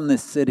prosper from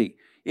this city.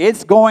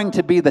 It's going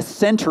to be the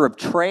center of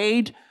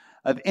trade,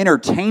 of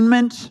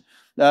entertainment,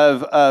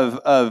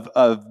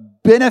 of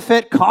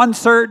benefit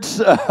concerts,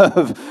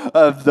 of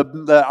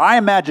the I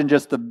imagine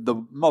just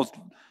the most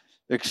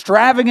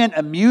extravagant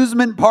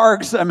amusement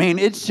parks. I mean,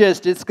 it's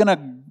going to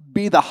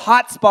be the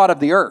hot spot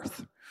of the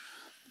earth.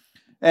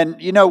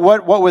 And you know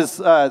what was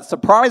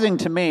surprising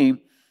to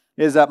me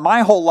is that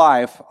my whole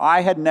life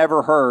I had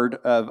never heard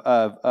of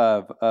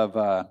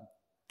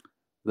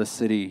the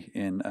city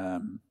in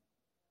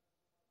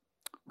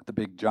with the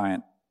big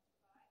giant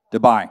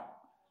Dubai.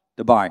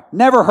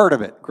 Never heard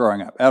of it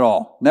growing up at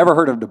all. Never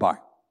heard of Dubai.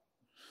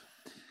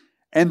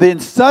 And then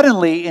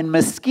suddenly in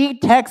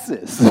Mesquite,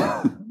 Texas,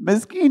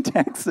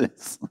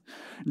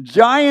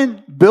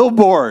 giant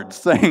billboards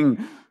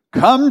saying,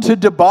 "Come to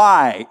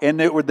Dubai,"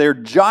 and it was their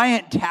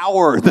giant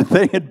tower that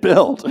they had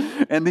built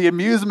and the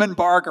amusement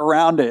park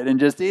around it, and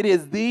just it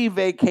is the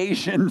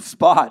vacation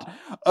spot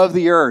of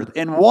the earth.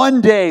 And one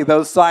day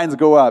those signs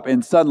go up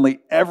and suddenly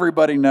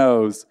everybody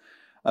knows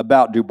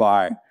about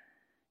Dubai.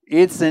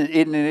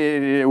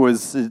 It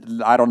was,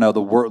 I don't know,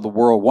 the world,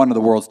 one of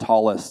the world's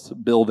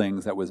tallest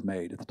buildings that was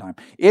made at the time.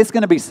 It's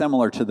going to be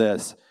similar to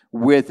this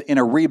in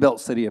a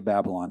rebuilt city of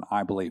Babylon,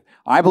 I believe.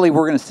 I believe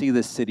we're going to see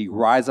this city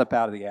rise up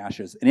out of the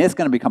ashes, and it's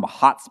going to become a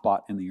hot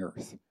spot in the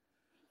earth.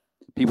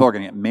 People are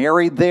going to get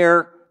married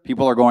there.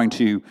 People are going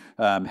to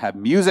have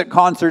music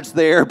concerts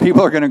there.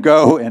 People are going to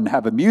go and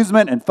have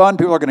amusement and fun.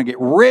 People are going to get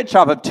rich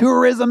off of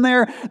tourism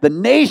there. The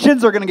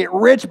nations are going to get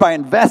rich by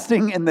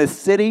investing in this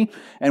city.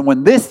 And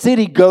when this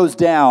city goes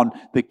down,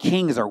 the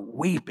kings are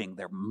weeping.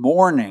 They're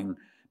mourning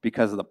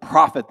because of the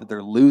profit that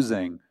they're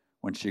losing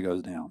when she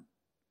goes down.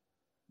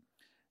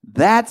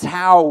 That's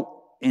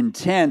how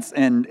intense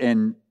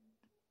and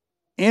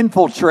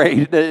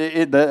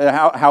infiltrated,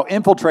 how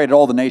infiltrated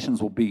all the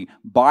nations will be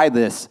by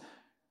this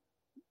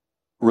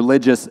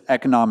religious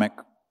economic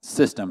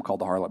system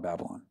called the harlot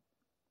Babylon.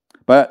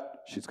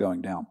 But she's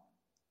going down.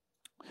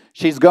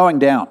 She's going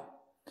down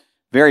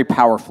very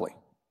powerfully.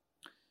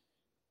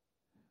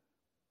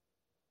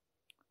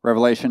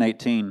 Revelation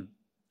 18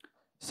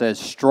 says,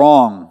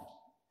 "Strong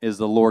is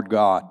the Lord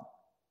God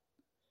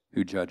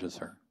who judges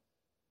her,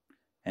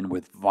 and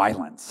with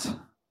violence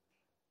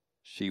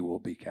she will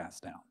be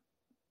cast down."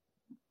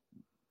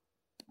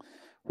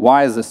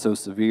 Why is this so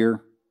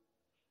severe?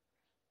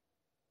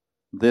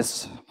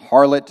 This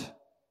harlot,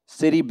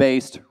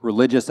 city-based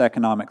religious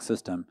economic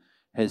system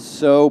has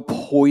so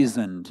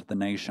poisoned the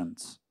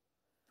nations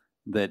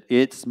that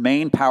its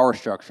main power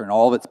structure and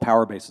all of its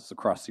power bases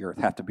across the earth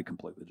have to be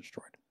completely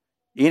destroyed.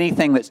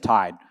 Anything that's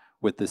tied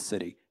with this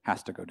city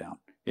has to go down.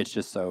 It's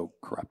just so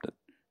corrupted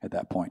at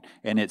that point.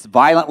 And it's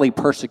violently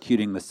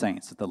persecuting the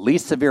saints. The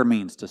least severe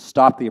means to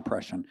stop the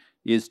oppression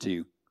is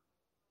to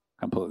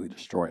completely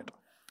destroy it.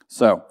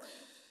 So,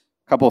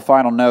 a couple of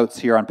final notes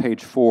here on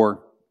page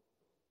 4.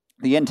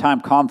 The end-time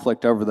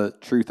conflict over the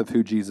truth of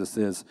who Jesus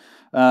is.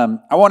 I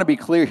want to be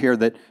clear here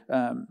that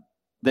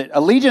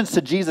allegiance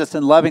to Jesus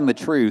and loving the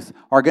truth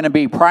are going to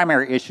be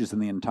primary issues in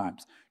the end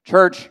times.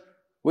 Church,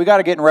 we got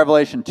to get in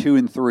Revelation 2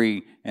 and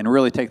 3 and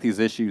really take these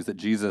issues that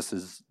Jesus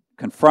is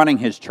confronting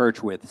his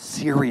church with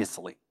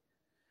seriously.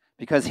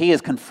 Because he is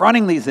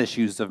confronting these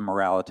issues of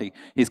morality.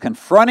 He's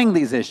confronting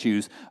these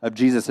issues of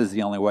Jesus is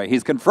the only way.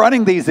 He's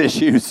confronting these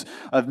issues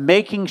of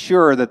making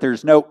sure that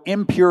there's no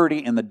impurity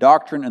in the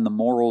doctrine and the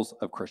morals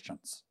of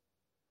Christians.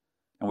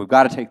 And we've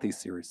got to take these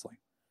seriously.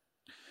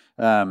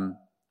 But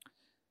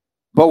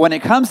when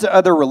it comes to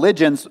other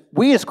religions,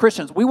 we as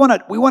Christians, we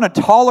want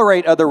to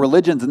tolerate other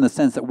religions in the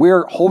sense that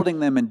we're holding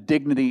them in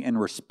dignity and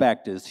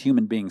respect as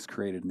human beings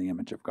created in the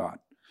image of God.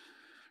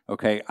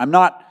 Okay, I'm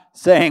not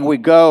saying we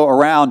go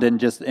around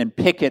and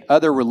pick at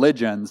other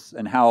religions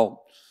and how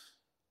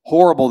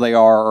horrible they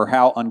are or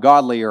how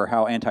ungodly or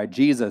how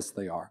anti-Jesus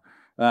they are.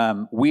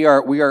 We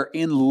are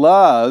in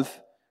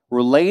love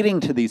relating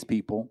to these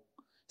people,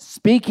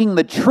 speaking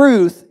the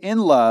truth in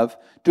love,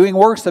 doing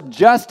works of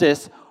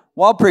justice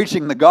while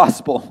preaching the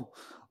gospel,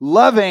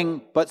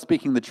 loving but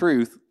speaking the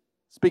truth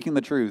speaking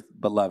the truth,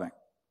 but loving.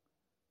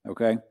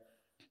 Okay?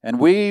 And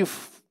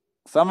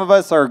some of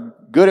us are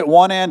good at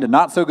one end and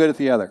not so good at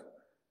the other.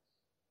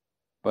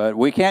 But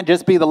we can't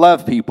just be the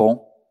love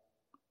people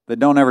that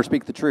don't ever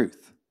speak the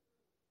truth.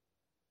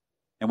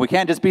 And we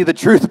can't just be the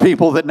truth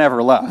people that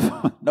never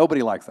love.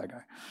 Nobody likes that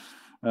guy.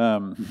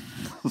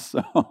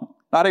 So,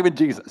 not even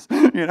Jesus.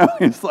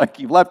 It's like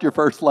you've left your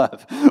first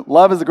love.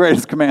 Love is the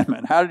greatest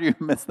commandment. How did you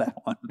miss that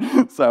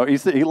one? So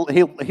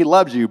he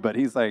loves you, but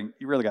he's saying,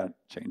 you really got to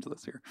change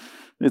this here.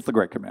 It's the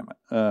great commandment.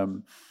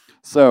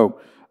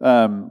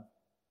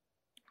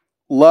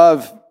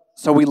 Love,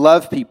 so we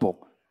love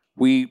people.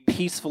 We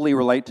peacefully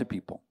relate to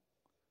people.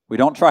 We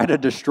don't try to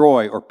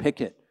destroy or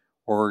picket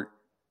or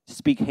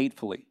speak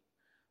hatefully.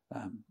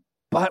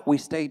 But we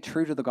stay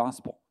true to the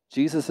gospel.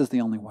 Jesus is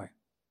the only way.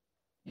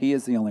 He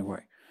is the only way.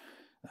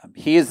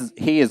 He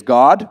is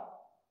God,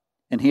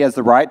 and He has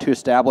the right to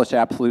establish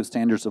absolute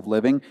standards of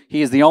living.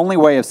 He is the only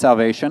way of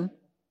salvation.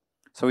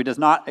 So He does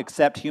not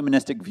accept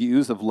humanistic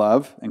views of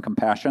love and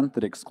compassion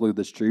that exclude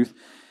this truth.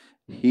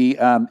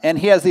 And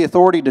He has the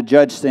authority to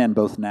judge sin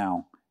both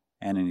now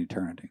and in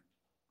eternity.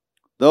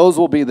 Those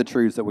will be the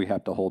truths that we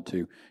have to hold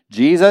to.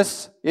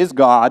 Jesus is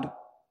God,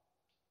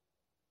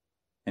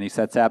 and He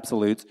sets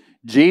absolutes.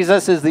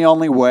 Jesus is the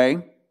only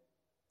way,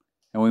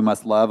 and we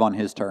must love on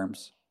His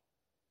terms.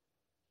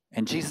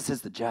 And Jesus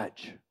is the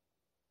judge,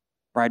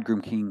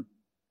 bridegroom, king,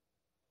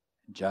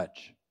 and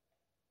judge.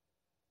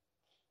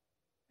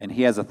 And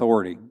He has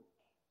authority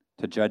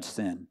to judge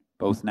sin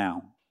both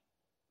now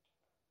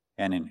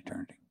and in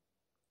eternity.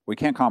 We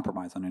can't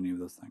compromise on any of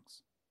those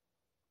things.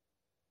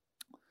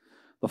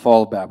 The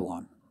fall of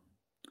Babylon.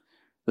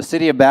 The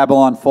city of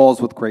Babylon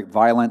falls with great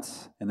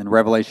violence. And then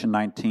Revelation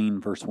 19,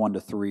 verse 1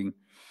 to 3.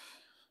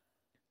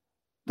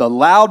 The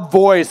loud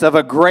voice of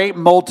a great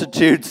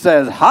multitude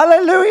says,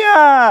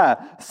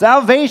 Hallelujah!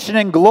 Salvation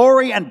and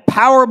glory and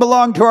power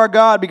belong to our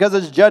God, because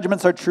His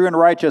judgments are true and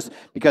righteous,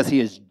 because He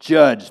has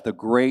judged the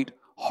great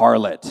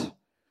harlot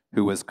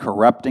who was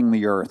corrupting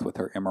the earth with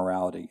her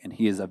immorality, and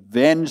He has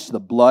avenged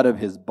the blood of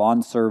His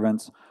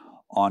bondservants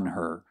on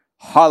her.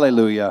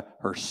 Hallelujah!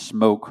 Her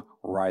smoke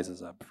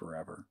rises up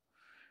forever.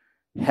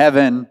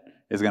 Heaven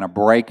is going to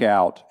break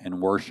out in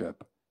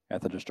worship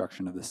at the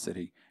destruction of this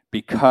city,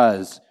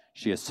 because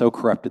she has so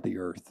corrupted the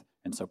earth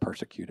and so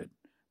persecuted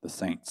the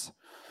saints.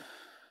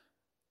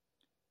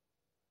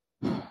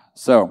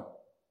 So,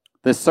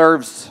 these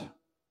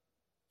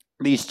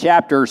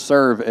chapters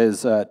serve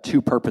as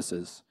two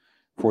purposes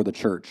for the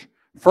church.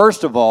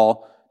 First of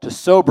all, to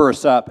sober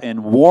us up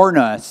and warn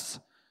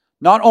us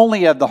not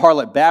only of the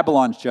harlot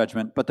Babylon's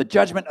judgment, but the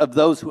judgment of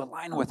those who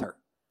align with her.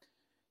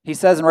 He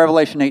says in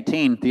Revelation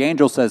 18, the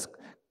angel says,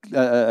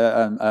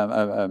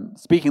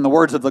 speaking the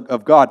words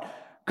of God,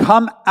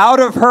 "Come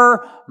out of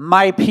her,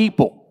 my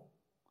people.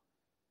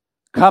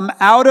 Come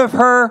out of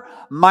her,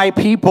 my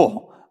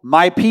people.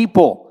 My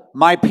people.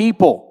 My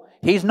people."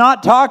 He's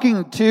not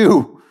talking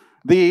to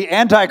the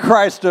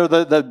Antichrist or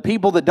the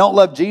people that don't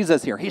love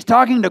Jesus here. He's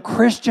talking to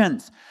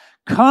Christians.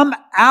 Come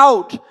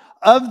out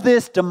of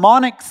this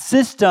demonic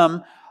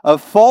system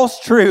of false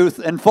truth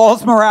and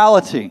false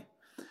morality.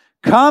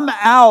 Come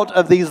out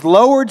of these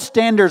lowered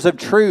standards of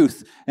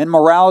truth and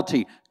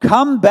morality.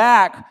 Come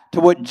back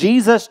to what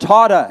Jesus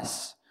taught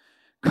us.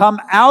 Come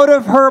out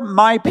of her,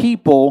 my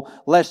people,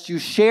 lest you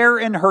share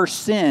in her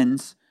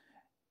sins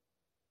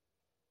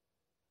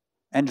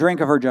and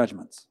drink of her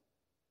judgments.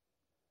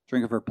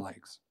 Drink of her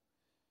plagues.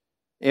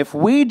 If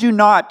we do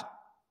not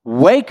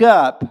wake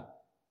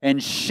up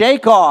and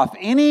shake off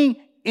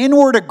any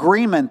inward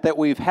agreement that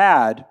we've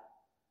had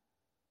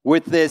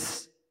with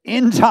this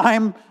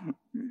end-time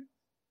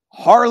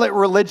harlot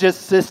religious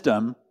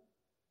system,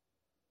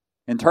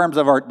 in terms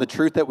of the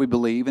truth that we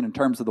believe and in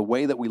terms of the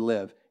way that we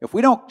live, if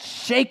we don't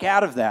shake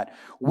out of that,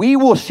 we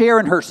will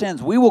share in her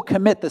sins, we will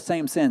commit the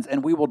same sins,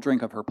 and we will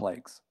drink of her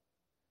plagues.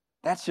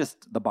 That's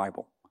just the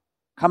Bible.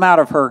 Come out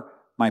of her,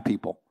 my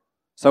people.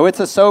 So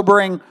it's a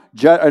sobering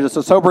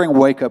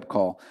wake-up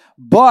call.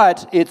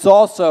 But it's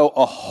also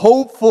a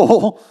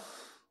hopeful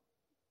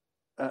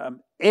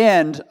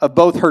end of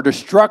both her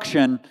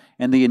destruction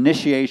and the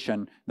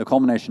initiation, the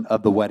culmination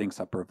of the wedding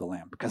supper of the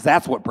Lamb. Because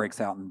that's what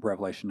breaks out in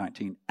Revelation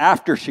 19.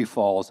 After she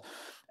falls,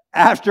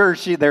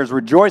 there's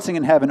rejoicing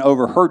in heaven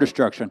over her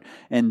destruction.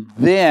 And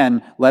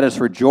then let us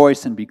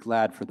rejoice and be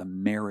glad, for the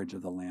marriage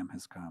of the Lamb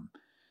has come.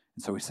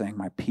 And so he's saying,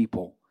 my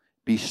people,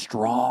 be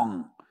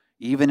strong.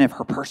 Even if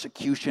her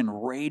persecution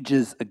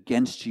rages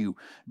against you,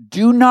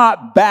 do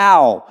not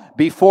bow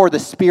before the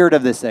spirit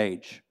of this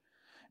age.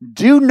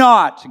 Do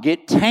not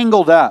get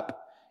tangled up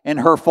in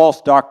her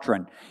false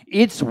doctrine.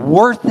 It's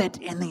worth it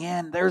in the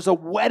end. There's a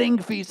wedding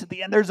feast at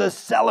the end. There's a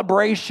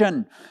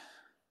celebration.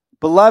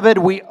 Beloved,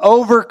 we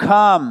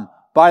overcome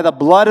by the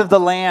blood of the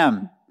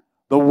Lamb,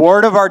 the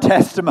word of our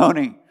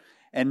testimony,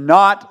 and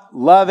not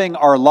loving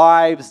our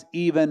lives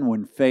even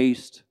when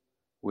faced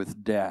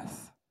with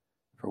death.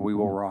 For we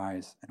will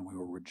rise and we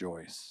will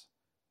rejoice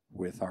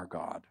with our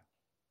God,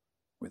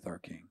 with our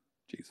King,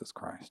 Jesus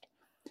Christ.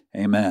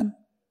 Amen.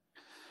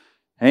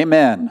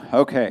 Amen.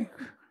 Okay.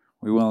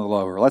 We went a little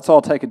over. Let's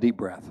all take a deep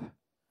breath.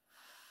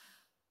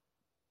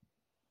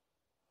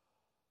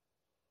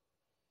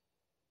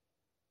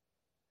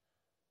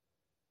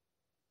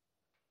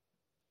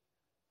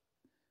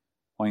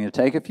 I want you to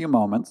take a few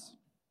moments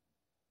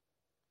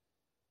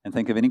and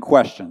think of any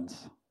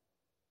questions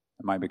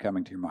that might be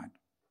coming to your mind.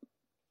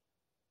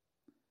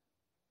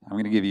 I'm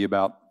going to give you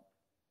about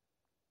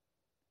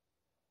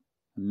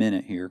a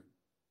minute here.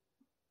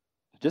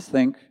 Just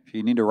think, if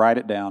you need to write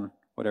it down,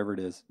 whatever it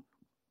is.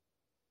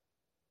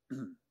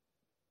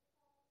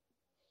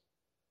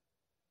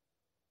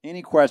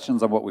 Any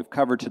questions on what we've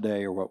covered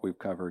today or what we've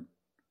covered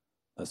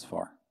thus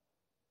far?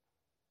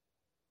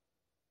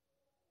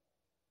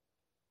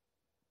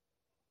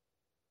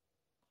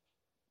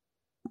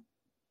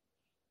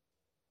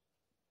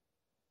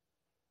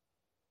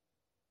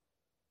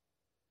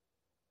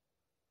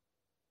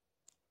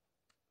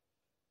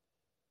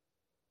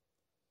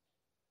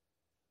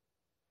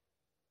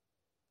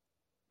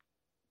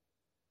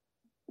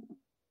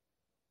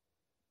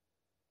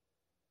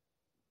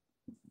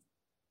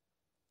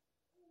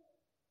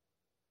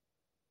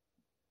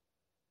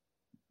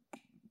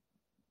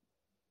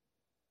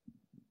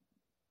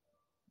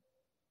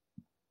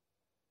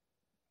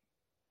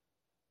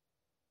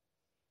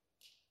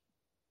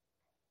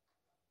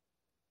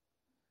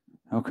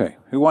 Okay,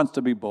 who wants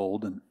to be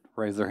bold and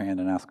raise their hand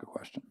and ask a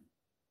question?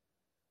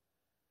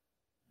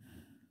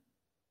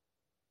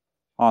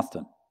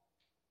 Austin.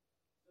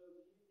 So do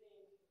you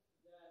think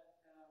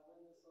that when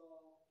this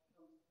all comes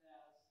to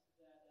pass,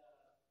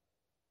 that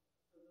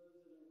for those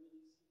that are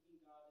really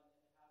seeking God and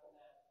have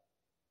that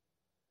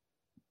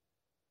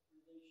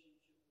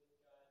relationship with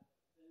God,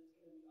 that it's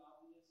going to be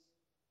obvious to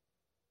us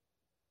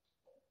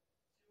that,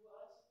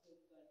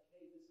 like,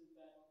 hey, this is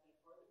that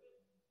part of it?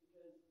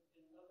 Because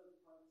in other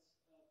parts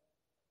of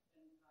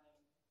end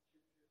time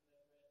scripture that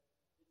I've read,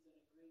 it said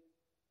a great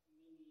many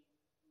believers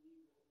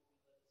will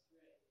be led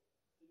astray.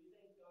 So do you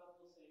think God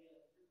will say,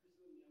 hey, if you're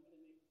pursuing me, I'm going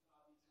to make this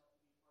obvious enough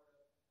to be a part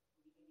of, or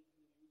do you think it's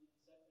going to be really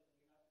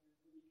deceptive and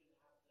you're really going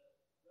to have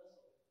to wrestle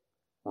with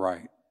it?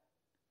 Right.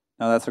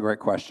 No, that's a great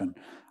question.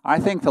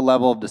 I think the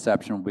level of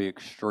deception will be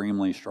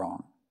extremely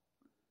strong.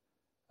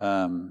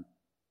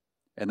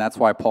 And that's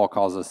why Paul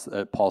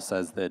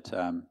says that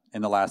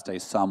in the last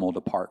days some will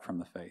depart from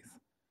the faith.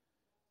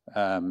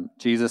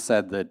 Jesus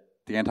said that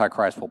the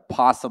Antichrist will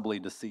possibly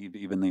deceive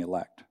even the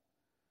elect.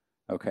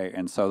 Okay,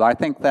 and so I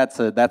think that's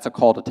a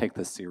call to take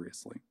this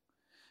seriously.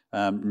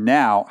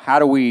 Now, how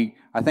do we?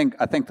 I think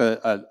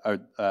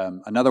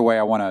another way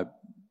I want to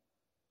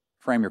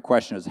frame your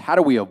question is, how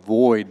do we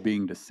avoid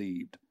being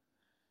deceived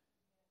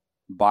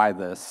by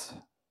this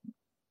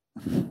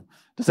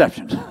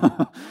deception?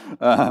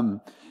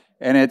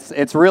 And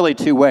it's really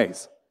two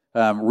ways.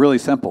 Really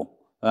simple.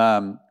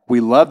 We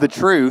love the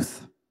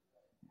truth,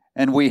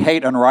 and we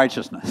hate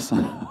unrighteousness.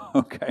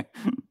 Okay.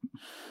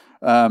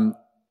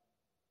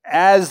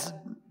 As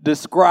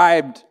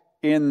described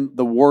in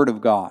the Word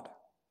of God.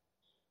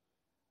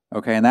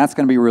 Okay, and that's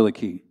going to be really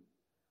key.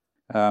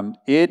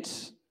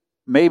 It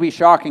may be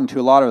shocking to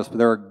a lot of us, but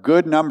there are a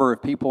good number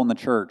of people in the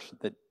church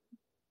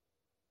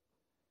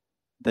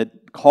that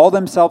call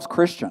themselves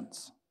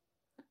Christians,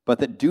 but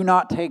that do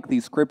not take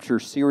these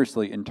scriptures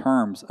seriously in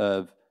terms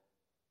of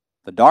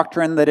the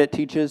doctrine that it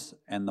teaches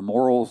and the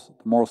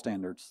moral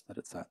standards that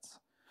it sets.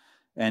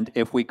 And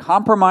if we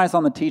compromise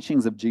on the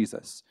teachings of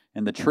Jesus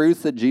and the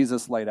truth that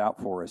Jesus laid out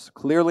for us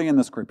clearly in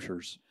the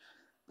scriptures,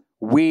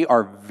 we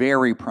are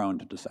very prone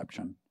to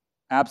deception.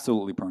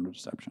 Absolutely prone to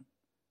deception.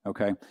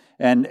 Okay,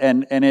 and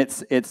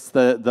it's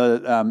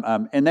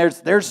and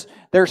there's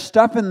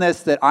stuff in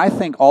this that I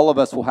think all of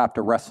us will have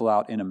to wrestle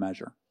out in a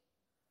measure.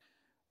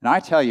 And I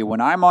tell you, when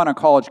I'm on a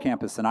college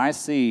campus and I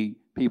see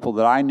people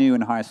that I knew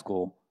in high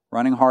school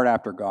running hard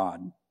after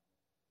God,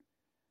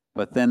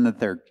 but then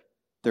that they're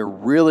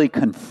really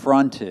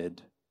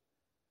confronted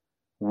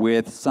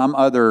with some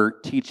other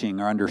teaching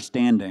or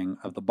understanding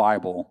of the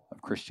Bible,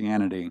 of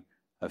Christianity,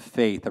 of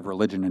faith, of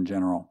religion in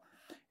general,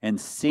 and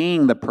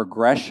seeing the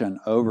progression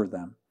over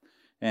them,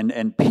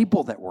 and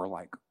people that were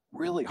like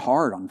really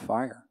hard on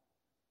fire.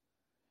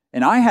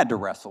 And I had to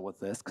wrestle with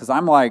this because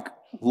I'm like,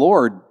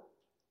 Lord,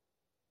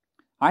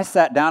 I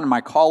sat down in my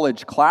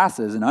college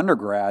classes in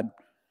undergrad,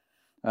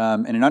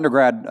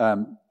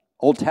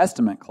 Old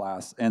Testament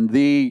class, and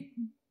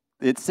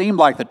it seemed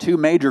like the two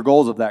major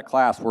goals of that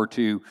class were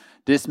to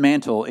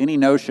dismantle any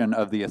notion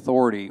of the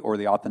authority or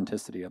the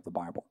authenticity of the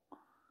Bible.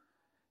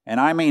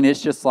 And I mean,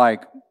 it's just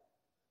like,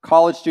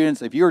 college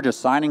students, if you're just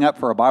signing up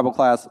for a Bible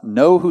class,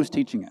 know who's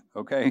teaching it,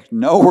 okay?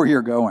 Know where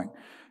you're going,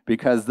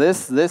 because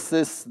this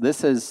has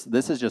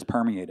just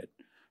permeated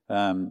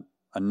a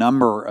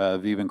number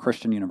of even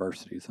Christian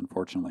universities,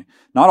 unfortunately.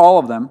 Not all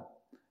of them,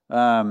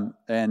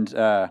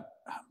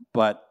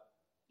 but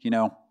you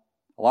know,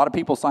 a lot of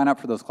people sign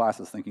up for those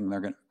classes thinking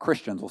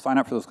Christians will sign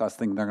up for those classes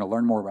thinking they're going to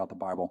learn more about the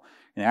Bible,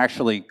 and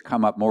actually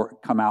come out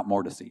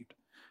more deceived.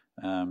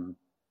 And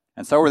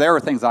so there were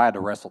things I had to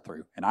wrestle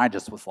through, and I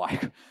just was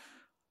like,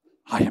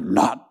 I am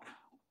not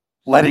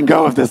letting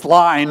go of this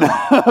line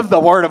of the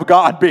Word of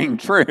God being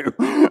true.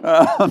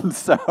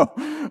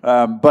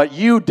 But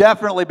you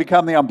definitely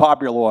become the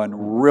unpopular one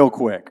real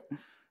quick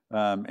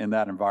in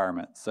that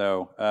environment.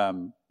 So,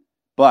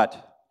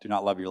 but do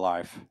not love your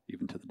life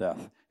even to the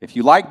death. If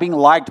you like being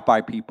liked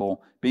by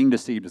people, being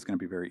deceived is going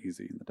to be very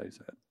easy in the days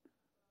ahead.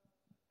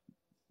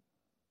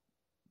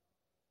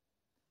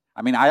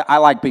 I mean, I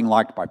like being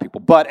liked by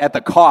people, but at the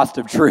cost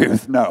of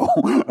truth, no.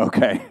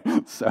 Okay,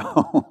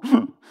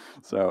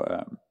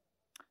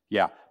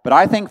 yeah. But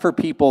I think for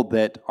people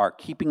that are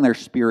keeping their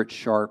spirit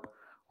sharp,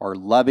 are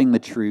loving the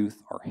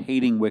truth, are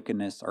hating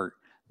wickedness, are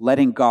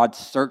letting God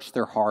search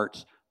their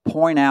hearts,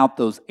 point out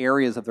those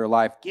areas of their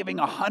life, giving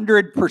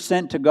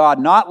 100% to God,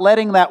 not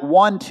letting that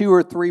 1, 2,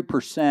 or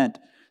 3%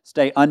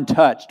 stay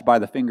untouched by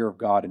the finger of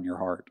God in your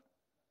heart.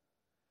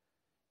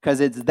 Because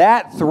it's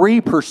that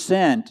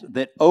 3%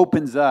 that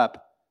opens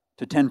up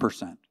to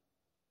 10%,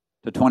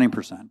 to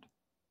 20%,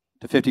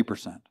 to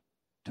 50%,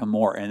 to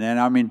more. And then,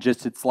 I mean,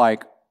 just it's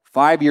like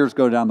 5 years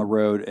go down the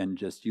road and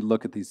just you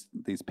look at these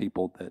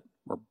people that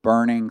were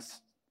burning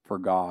for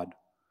God,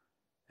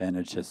 and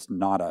it's just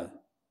not a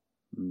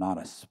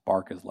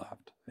spark is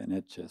left. And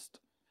it's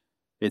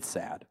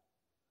sad.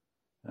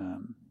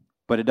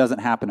 But it doesn't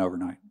happen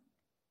overnight.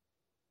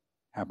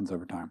 It happens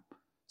over time.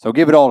 So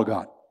give it all to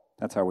God.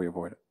 That's how we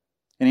avoid it.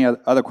 Any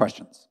other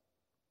questions?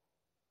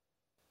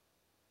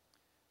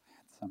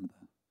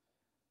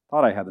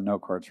 Thought I had the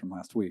note cards from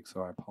last week,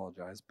 so I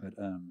apologize. But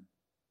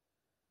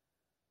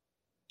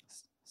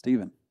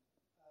Stephen,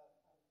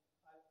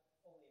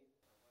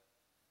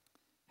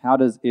 how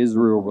does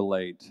Israel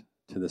relate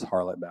to this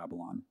harlot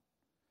Babylon?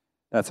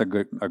 That's a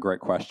great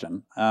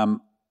question.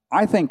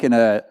 I think in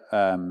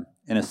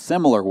a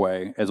similar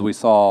way as we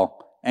saw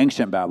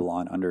ancient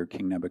Babylon under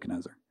King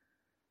Nebuchadnezzar.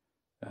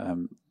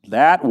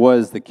 That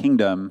was the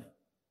kingdom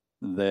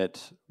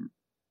that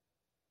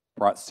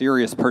brought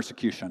serious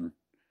persecution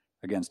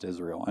against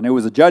Israel. And it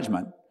was a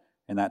judgment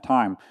in that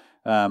time.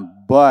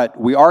 But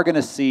we are going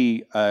to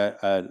see,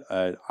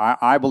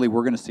 I believe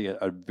we're going to see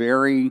a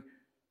very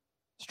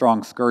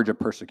strong scourge of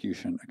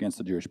persecution against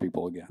the Jewish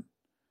people again.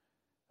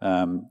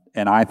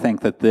 And I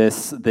think that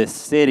this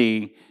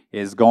city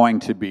is going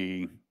to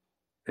be,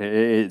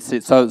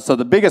 so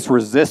the biggest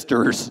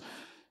resistors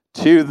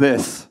to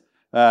this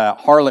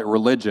harlot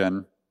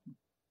religion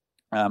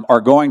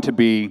are going to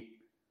be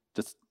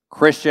just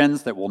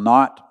Christians that will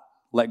not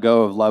let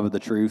go of love of the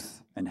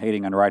truth and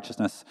hating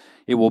unrighteousness.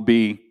 It will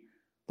be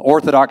the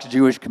Orthodox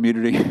Jewish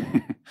community.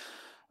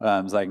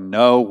 It's like,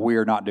 no, we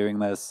are not doing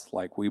this.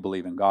 Like, we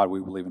believe in God, we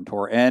believe in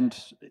Torah, and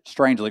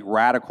strangely,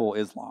 radical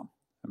Islam.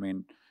 I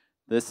mean,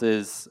 this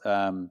is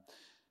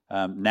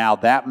now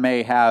that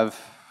may have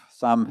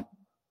some.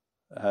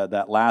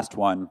 That last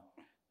one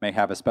may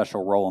have a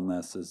special role in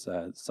this, as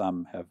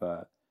some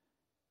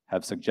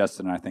have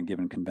suggested, and I think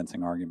given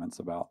convincing arguments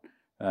about.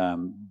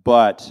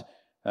 But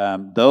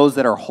those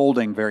that are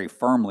holding very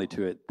firmly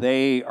to it,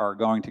 they are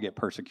going to get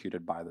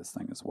persecuted by this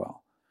thing as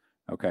well.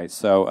 Okay,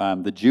 so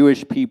the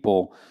Jewish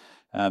people,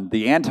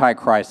 the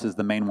Antichrist is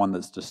the main one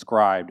that's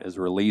described as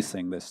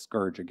releasing this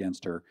scourge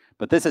against her,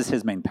 but this is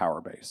his main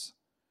power base.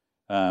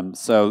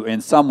 So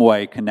in some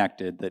way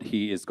connected, that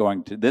he is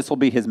going to, this will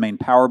be his main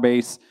power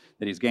base,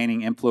 that he's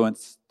gaining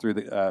influence through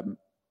the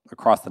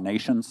across the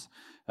nations.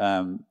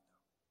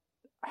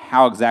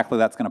 How exactly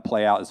that's going to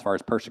play out as far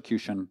as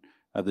persecution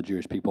of the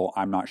Jewish people,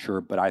 I'm not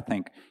sure, but I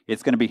think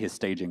it's going to be his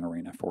staging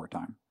arena for a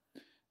time.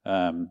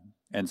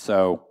 And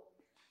so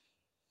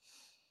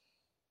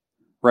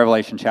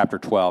Revelation chapter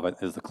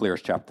 12 is the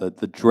clearest chapter.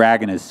 The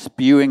dragon is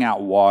spewing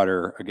out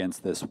water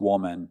against this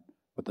woman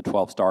with the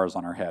 12 stars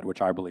on her head,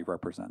 which I believe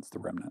represents the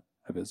remnant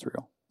of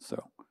Israel.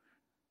 So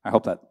I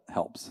hope that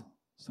helps.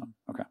 So,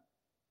 okay.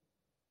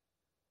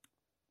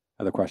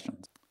 Other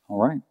questions? All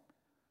right.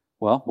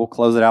 Well, we'll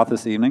close it out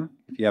this evening.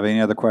 If you have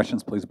any other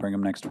questions, please bring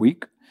them next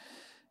week.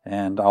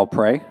 And I'll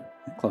pray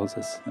and close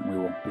this, and we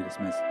will be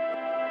dismissed.